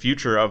for the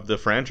future of the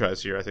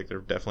franchise here. I think they're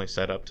definitely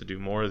set up to do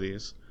more of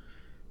these,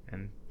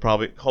 and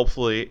probably,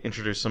 hopefully,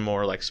 introduce some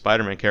more like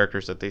Spider-Man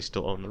characters that they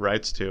still own the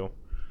rights to.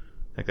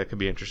 I think that could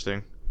be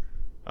interesting.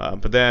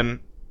 But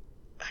then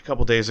a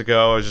couple days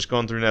ago, I was just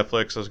going through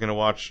Netflix. I was gonna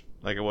watch,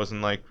 like, I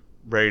wasn't like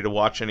ready to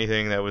watch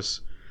anything that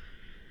was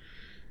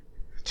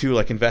too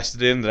like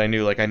invested in that I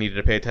knew like I needed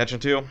to pay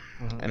attention to,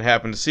 and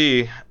happened to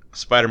see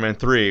Spider-Man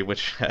 3,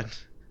 which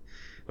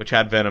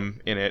had Venom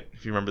in it.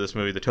 If you remember this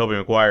movie, the Tobey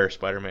Maguire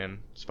Spider-Man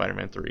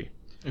 3.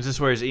 Is this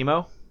where he's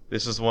emo?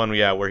 This is one,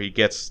 yeah, where he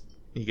gets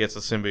a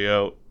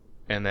symbiote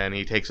and then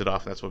he takes it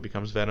off, and that's what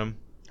becomes Venom.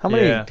 How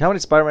many Yeah.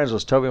 Spider-Mans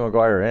was Tobey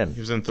Maguire in? He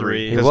was in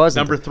 3. He That's was in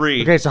number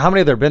three. 3. Okay, so how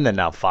many have there been then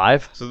now?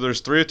 5? So there's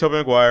 3 with Tobey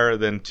Maguire,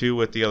 then 2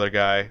 with the other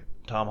guy,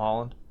 Tom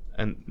Holland.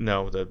 and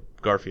no, the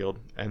Garfield,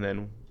 and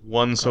then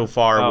 1 so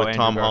far with Andrew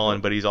Tom Garfield.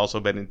 Holland, but he's also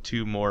been in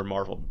 2 more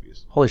Marvel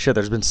movies. Holy shit,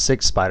 there's been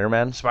 6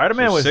 Spider-Man?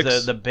 Spider-Man So was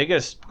 6. the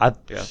biggest. I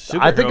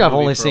superhero think I've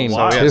movie only for a seen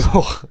while. 2.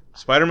 Yes.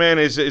 Spider-Man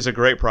is a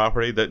great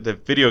property. The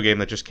video game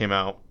that just came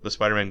out, the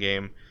Spider-Man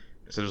game,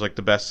 so there's like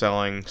the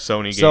best-selling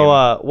Sony game.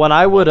 So when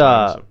I of all would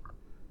time, so-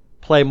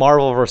 play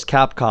Marvel vs.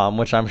 Capcom,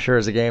 which I'm sure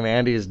is a game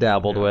Andy has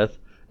dabbled with,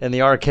 in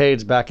the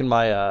arcades back in my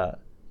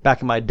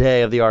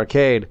day of the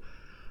arcade,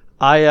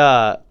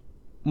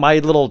 my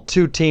little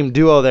 2-team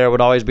duo there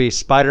would always be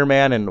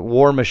Spider-Man and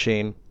War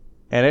Machine,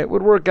 and it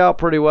would work out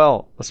pretty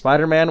well. The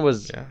Spider-Man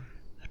was Yeah.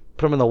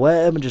 put him in the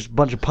web and just a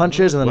bunch of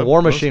punches, and then the Web-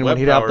 War those Machine web when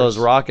he'd have powers. those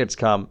rockets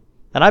come.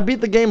 And I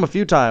beat the game a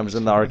few times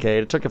in the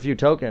arcade. It took a few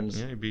tokens.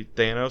 Yeah, he beat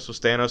Thanos. Was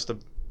Thanos the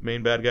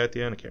main bad guy at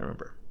the end? I can't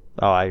remember.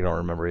 Oh, I don't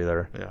remember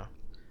either. Yeah.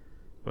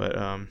 But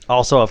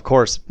Also, of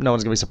course, no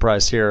one's gonna be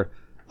surprised here.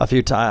 A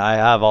few times, I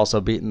have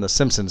also beaten the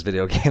Simpsons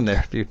video game there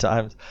a few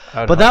times.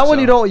 I would But that hope one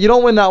so. you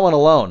don't win that one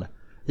alone.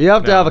 You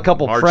have to No, have a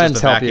couple Marge is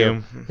friends the help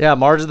vacuum. you. Yeah,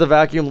 Marge is the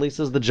vacuum,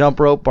 Lisa's the jump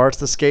rope, Bart's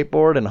the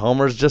skateboard, and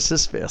Homer's just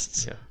his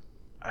fists. Yeah.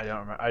 I don't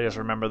remember. I just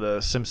remember the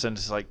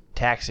Simpsons like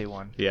taxi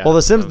one. yeah. Well,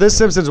 this that was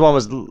Simpsons one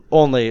was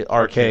only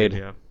arcade.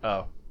 Yeah.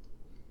 Oh,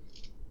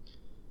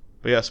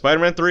 But yeah,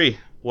 Spider-Man 3.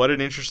 What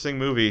an interesting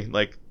movie.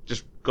 Like,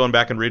 just going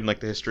back and reading like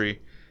the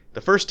history.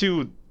 The first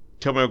 2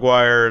 Tobey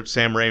Maguire,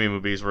 Sam Raimi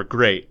movies were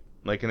great.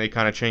 Like, and they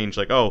kind of changed.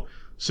 Like, oh,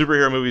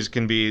 superhero movies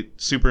can be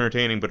super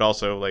entertaining, but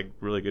also like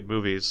really good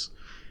movies.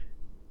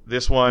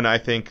 This one, I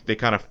think they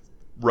kind of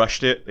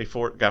rushed it. They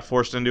got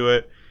forced into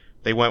it.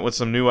 They went with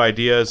some new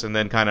ideas, and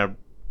then kind of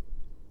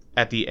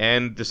at the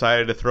end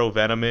decided to throw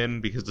Venom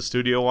in because the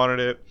studio wanted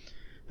it.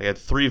 They had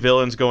 3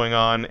 villains going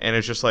on, and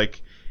it's just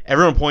like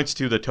everyone points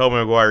to the Tobey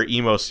Maguire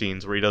emo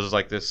scenes where he does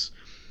like this,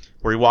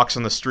 where he walks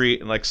on the street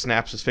and like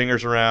snaps his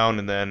fingers around,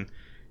 and then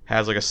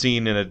has like a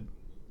scene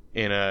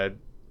in a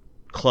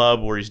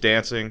club where he's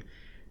dancing.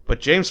 But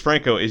James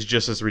Franco is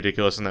just as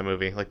ridiculous in that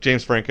movie. Like,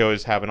 James Franco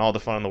is having all the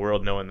fun in the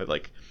world, knowing that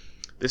like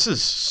this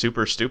is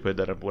super stupid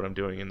that what I'm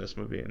doing in this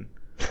movie, and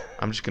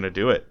I'm just gonna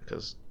do it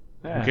because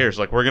Who cares?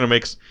 Like, we're gonna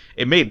make.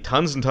 It made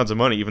tons and tons of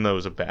money, even though it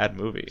was a bad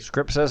movie.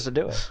 Script says to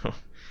do it.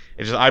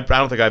 It's just I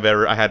don't think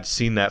I had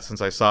seen that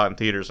since I saw it in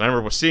theaters. And I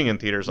remember seeing it in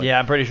theaters. Like, Yeah,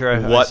 I'm pretty sure I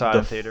what saw it the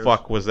in theaters.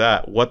 fuck was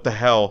that? What the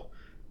hell?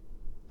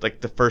 Like,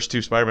 the first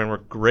two Spider-Man were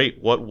great.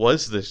 What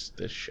was this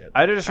shit?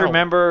 I just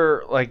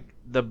remember, like,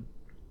 the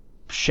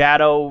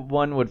Shadow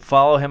one would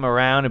follow him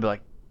around and be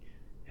like,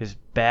 his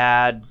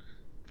bad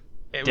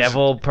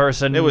devil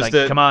person. It was like,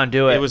 the come on,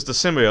 do it. It was the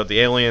symbiote, the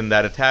alien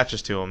that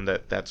attaches to him.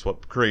 That's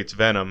what creates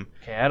Venom.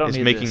 Okay, I don't is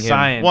need making the him.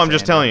 science. Well, I'm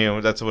just Andy. telling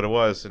you, that's what it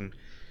was, and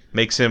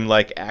makes him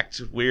like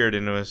act weird.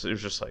 And it was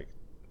just like,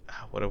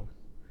 what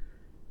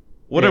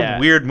a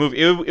weird movie.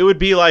 It would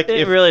be like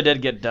It if really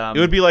did get dumb. it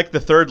would be like the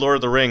third Lord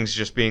of the Rings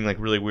just being like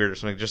really weird or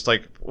something. Just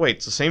like, wait,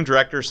 it's the same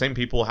director, same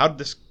people. How did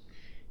this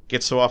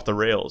get so off the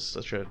rails?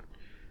 Such a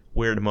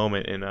weird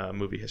moment in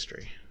movie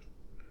history.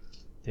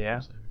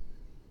 Yeah.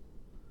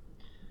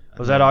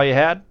 Was that all you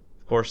had?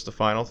 Of course, the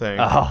final thing.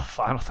 Oh,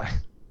 final thing.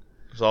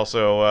 I was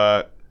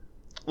also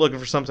looking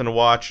for something to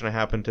watch, and I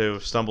happened to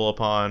stumble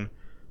upon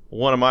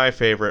one of my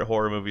favorite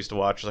horror movies to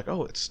watch. I was like,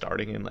 oh, it's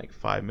starting in like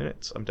 5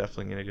 minutes. I'm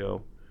definitely going to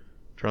go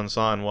turn this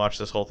on and watch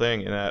this whole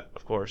thing. And that,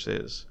 of course,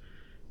 is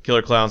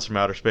Killer Clowns from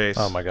Outer Space.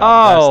 Oh my god.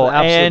 Oh,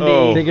 That's the absolute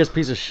Andy. biggest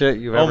piece of shit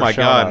you've ever Oh my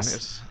shown god.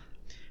 us.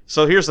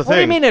 So here's the What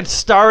do you thing. mean it's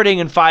starting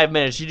in 5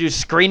 minutes? You do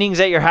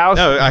screenings at your house?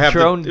 No, I have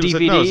your own it was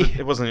DVD?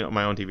 it wasn't on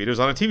my own TV. It was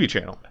on a TV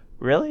channel.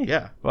 Really?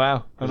 Yeah.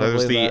 Wow. I It don't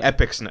was the believe that.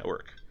 Epix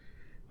network.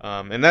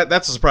 And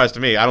that's a surprise to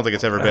me. I don't think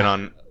it's ever been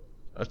on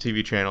a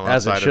TV channel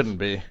As it outside shouldn't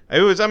be.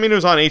 It was on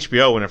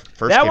HBO when it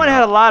first That came one out.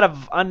 had a lot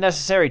of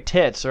unnecessary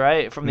tits,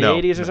 right? From the No,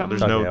 80s or no, something?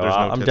 there's no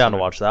I'm tits down in to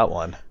it. watch that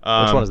one. Which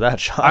Um, one is that,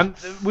 Sean?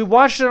 We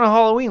watched it on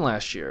Halloween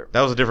last year.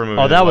 That was a different movie.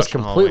 Oh, than that we was watched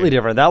on completely Halloween.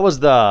 different. That was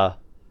the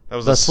That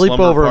was the a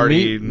slumber sleepover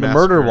party the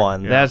murder massacre.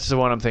 one. Yeah. That's the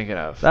one I'm thinking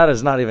of. That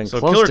is not even So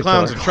close Killer to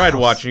Clowns, Killer I tried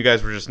Clowns. watching. You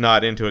guys were just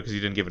not into it because you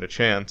didn't give it a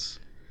chance.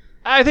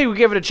 I think we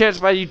give it a chance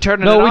by you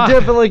turning it No, we on.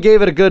 definitely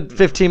gave it a good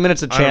 15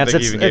 minutes of I don't chance.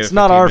 think you It's even gave it's it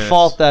not 15 our minutes.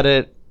 fault that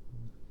it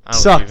I don't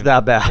sucked even-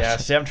 that bad. Yeah,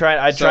 see,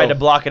 I tried to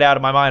block it out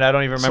of my mind. I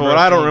don't even remember. So what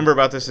I don't seeing- remember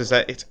about this is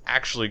that it's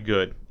actually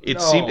good.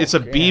 No, It's a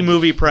B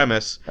movie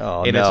premise,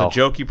 Oh, and no. it's a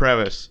jokey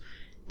premise,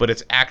 but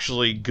it's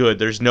actually good.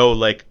 There's no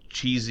like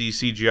cheesy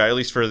CGI, at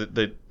least for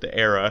the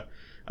era.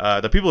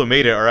 The people who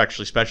made it are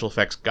actually special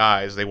effects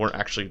guys. They weren't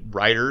actually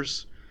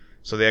writers,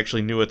 so they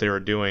actually knew what they were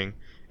doing.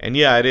 And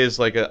yeah, it is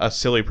like a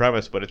silly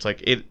premise, but it's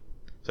like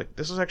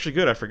this is actually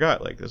good. I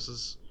forgot. Like this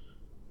is.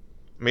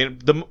 I mean,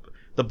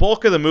 the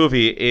bulk of the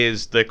movie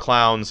is the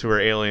clowns who are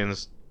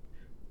aliens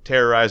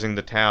terrorizing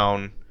the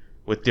town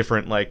with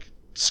different like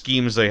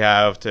schemes they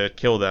have to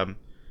kill them.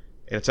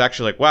 And it's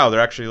actually like, wow, they're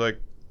actually like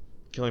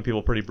killing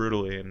people pretty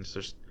brutally, and it's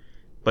just,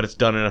 but it's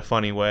done in a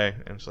funny way,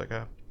 and it's like,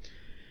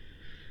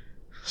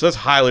 so that's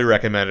highly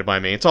recommended by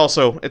me. It's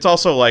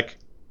also like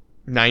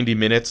 90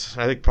 minutes.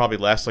 I think probably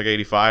less, like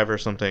 85 or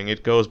something.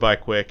 It goes by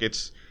quick.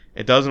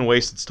 It doesn't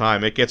waste its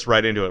time. It gets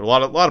right into it. A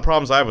lot of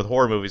problems I have with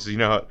horror movies is,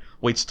 how it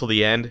waits till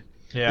the end.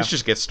 Yeah. This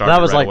just gets started.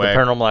 That was right like away. the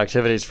Paranormal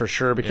Activities for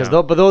sure, because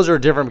Yeah. but those are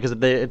different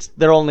because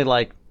they're only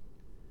like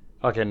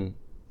fucking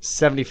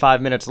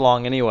 75 minutes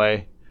long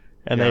anyway,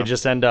 and Yeah. they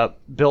just end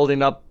up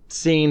building up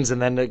scenes, and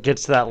then it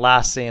gets to that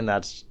last scene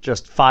that's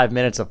just 5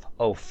 minutes of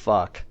oh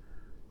fuck,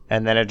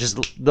 and then it just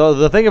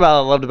the thing I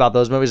loved about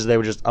those movies is they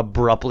would just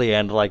abruptly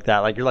end like that,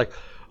 like you're like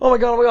oh my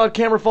god,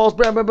 camera falls,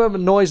 bam, bam,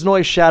 bam, noise,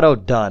 shadow,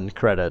 done,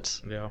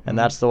 credits. Yeah. And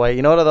that's the way.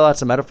 You know what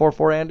that's a metaphor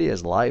for, Andy?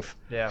 Is life.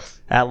 Yeah.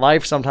 At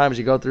life, sometimes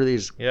you go through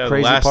these Yeah,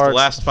 crazy the parts.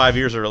 last 5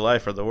 years of your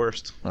life are the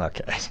worst.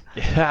 Okay.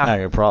 Yeah. Not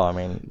your problem.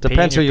 I mean,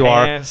 depends who your you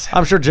pants. are.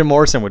 I'm sure Jim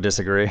Morrison would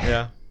disagree.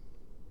 Yeah,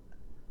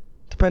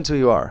 Depends who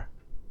you are.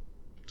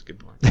 that's a good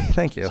point.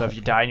 Thank you. So if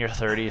you die in your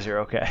 30s, you're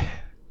okay.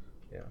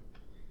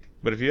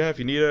 But if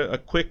you need a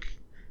quick,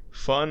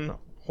 fun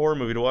horror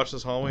movie to watch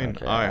this Halloween,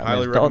 Okay, I I mean,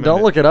 highly recommend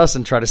don't it. look at us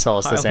and try to sell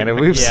us this, Highly Andy.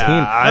 We've recommend- seen.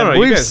 Yeah, I don't know, you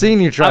We've guys- seen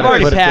you try I've to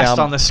already put it passed down.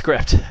 on the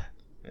script.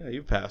 Yeah,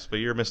 you passed, but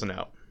you're missing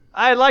out.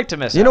 I'd like to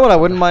miss You out. know what I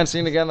wouldn't mind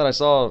seeing again that I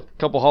saw a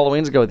couple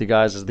Halloweens ago with you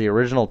guys is the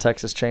original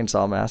Texas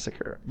Chainsaw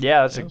Massacre.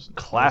 Yeah, that's a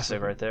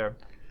classic right there.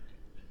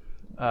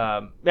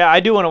 Yeah, I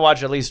do want to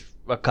watch at least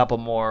a couple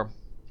more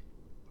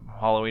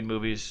Halloween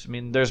movies. I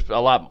mean, there's a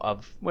lot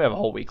of. We have a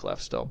whole week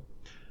left still.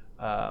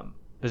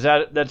 Is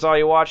that's all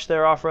you watched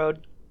there, Off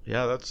Road?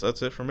 Yeah, that's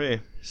it for me.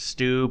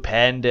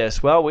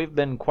 Stupendous. Well, we've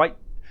been quite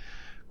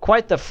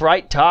the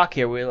fright talk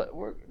here.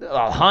 We're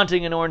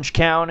haunting in Orange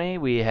County.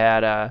 We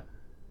had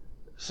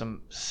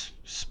some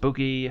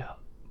spooky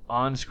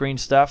on-screen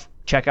stuff.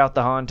 Check out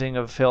The Haunting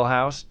of Hill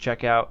House.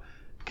 Check out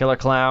Killer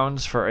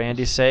Clowns for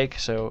Andy's sake.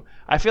 So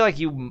I feel like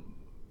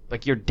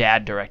your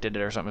dad directed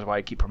it or something is why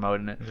I keep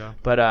promoting it. Yeah.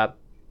 But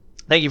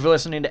thank you for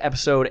listening to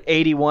episode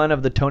 81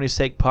 of the Tony's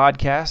Take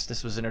podcast.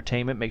 This was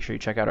entertainment. Make sure you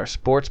check out our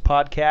sports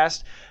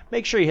podcast.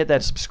 Make sure you hit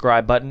that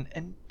subscribe button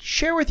and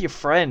share with your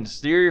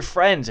friends. They're your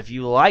friends. If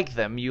you like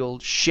them, you'll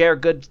share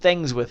good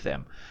things with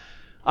them.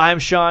 I'm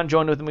Sean.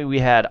 Joined with me, we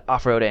had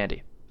Off-Road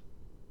Andy.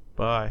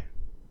 Bye.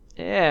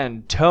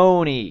 And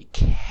Tony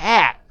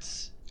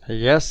Katz.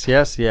 Yes,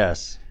 yes,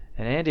 yes.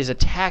 And Andy's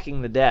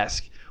attacking the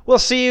desk. We'll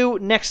see you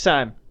next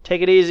time.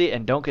 Take it easy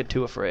and don't get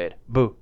too afraid. Boo.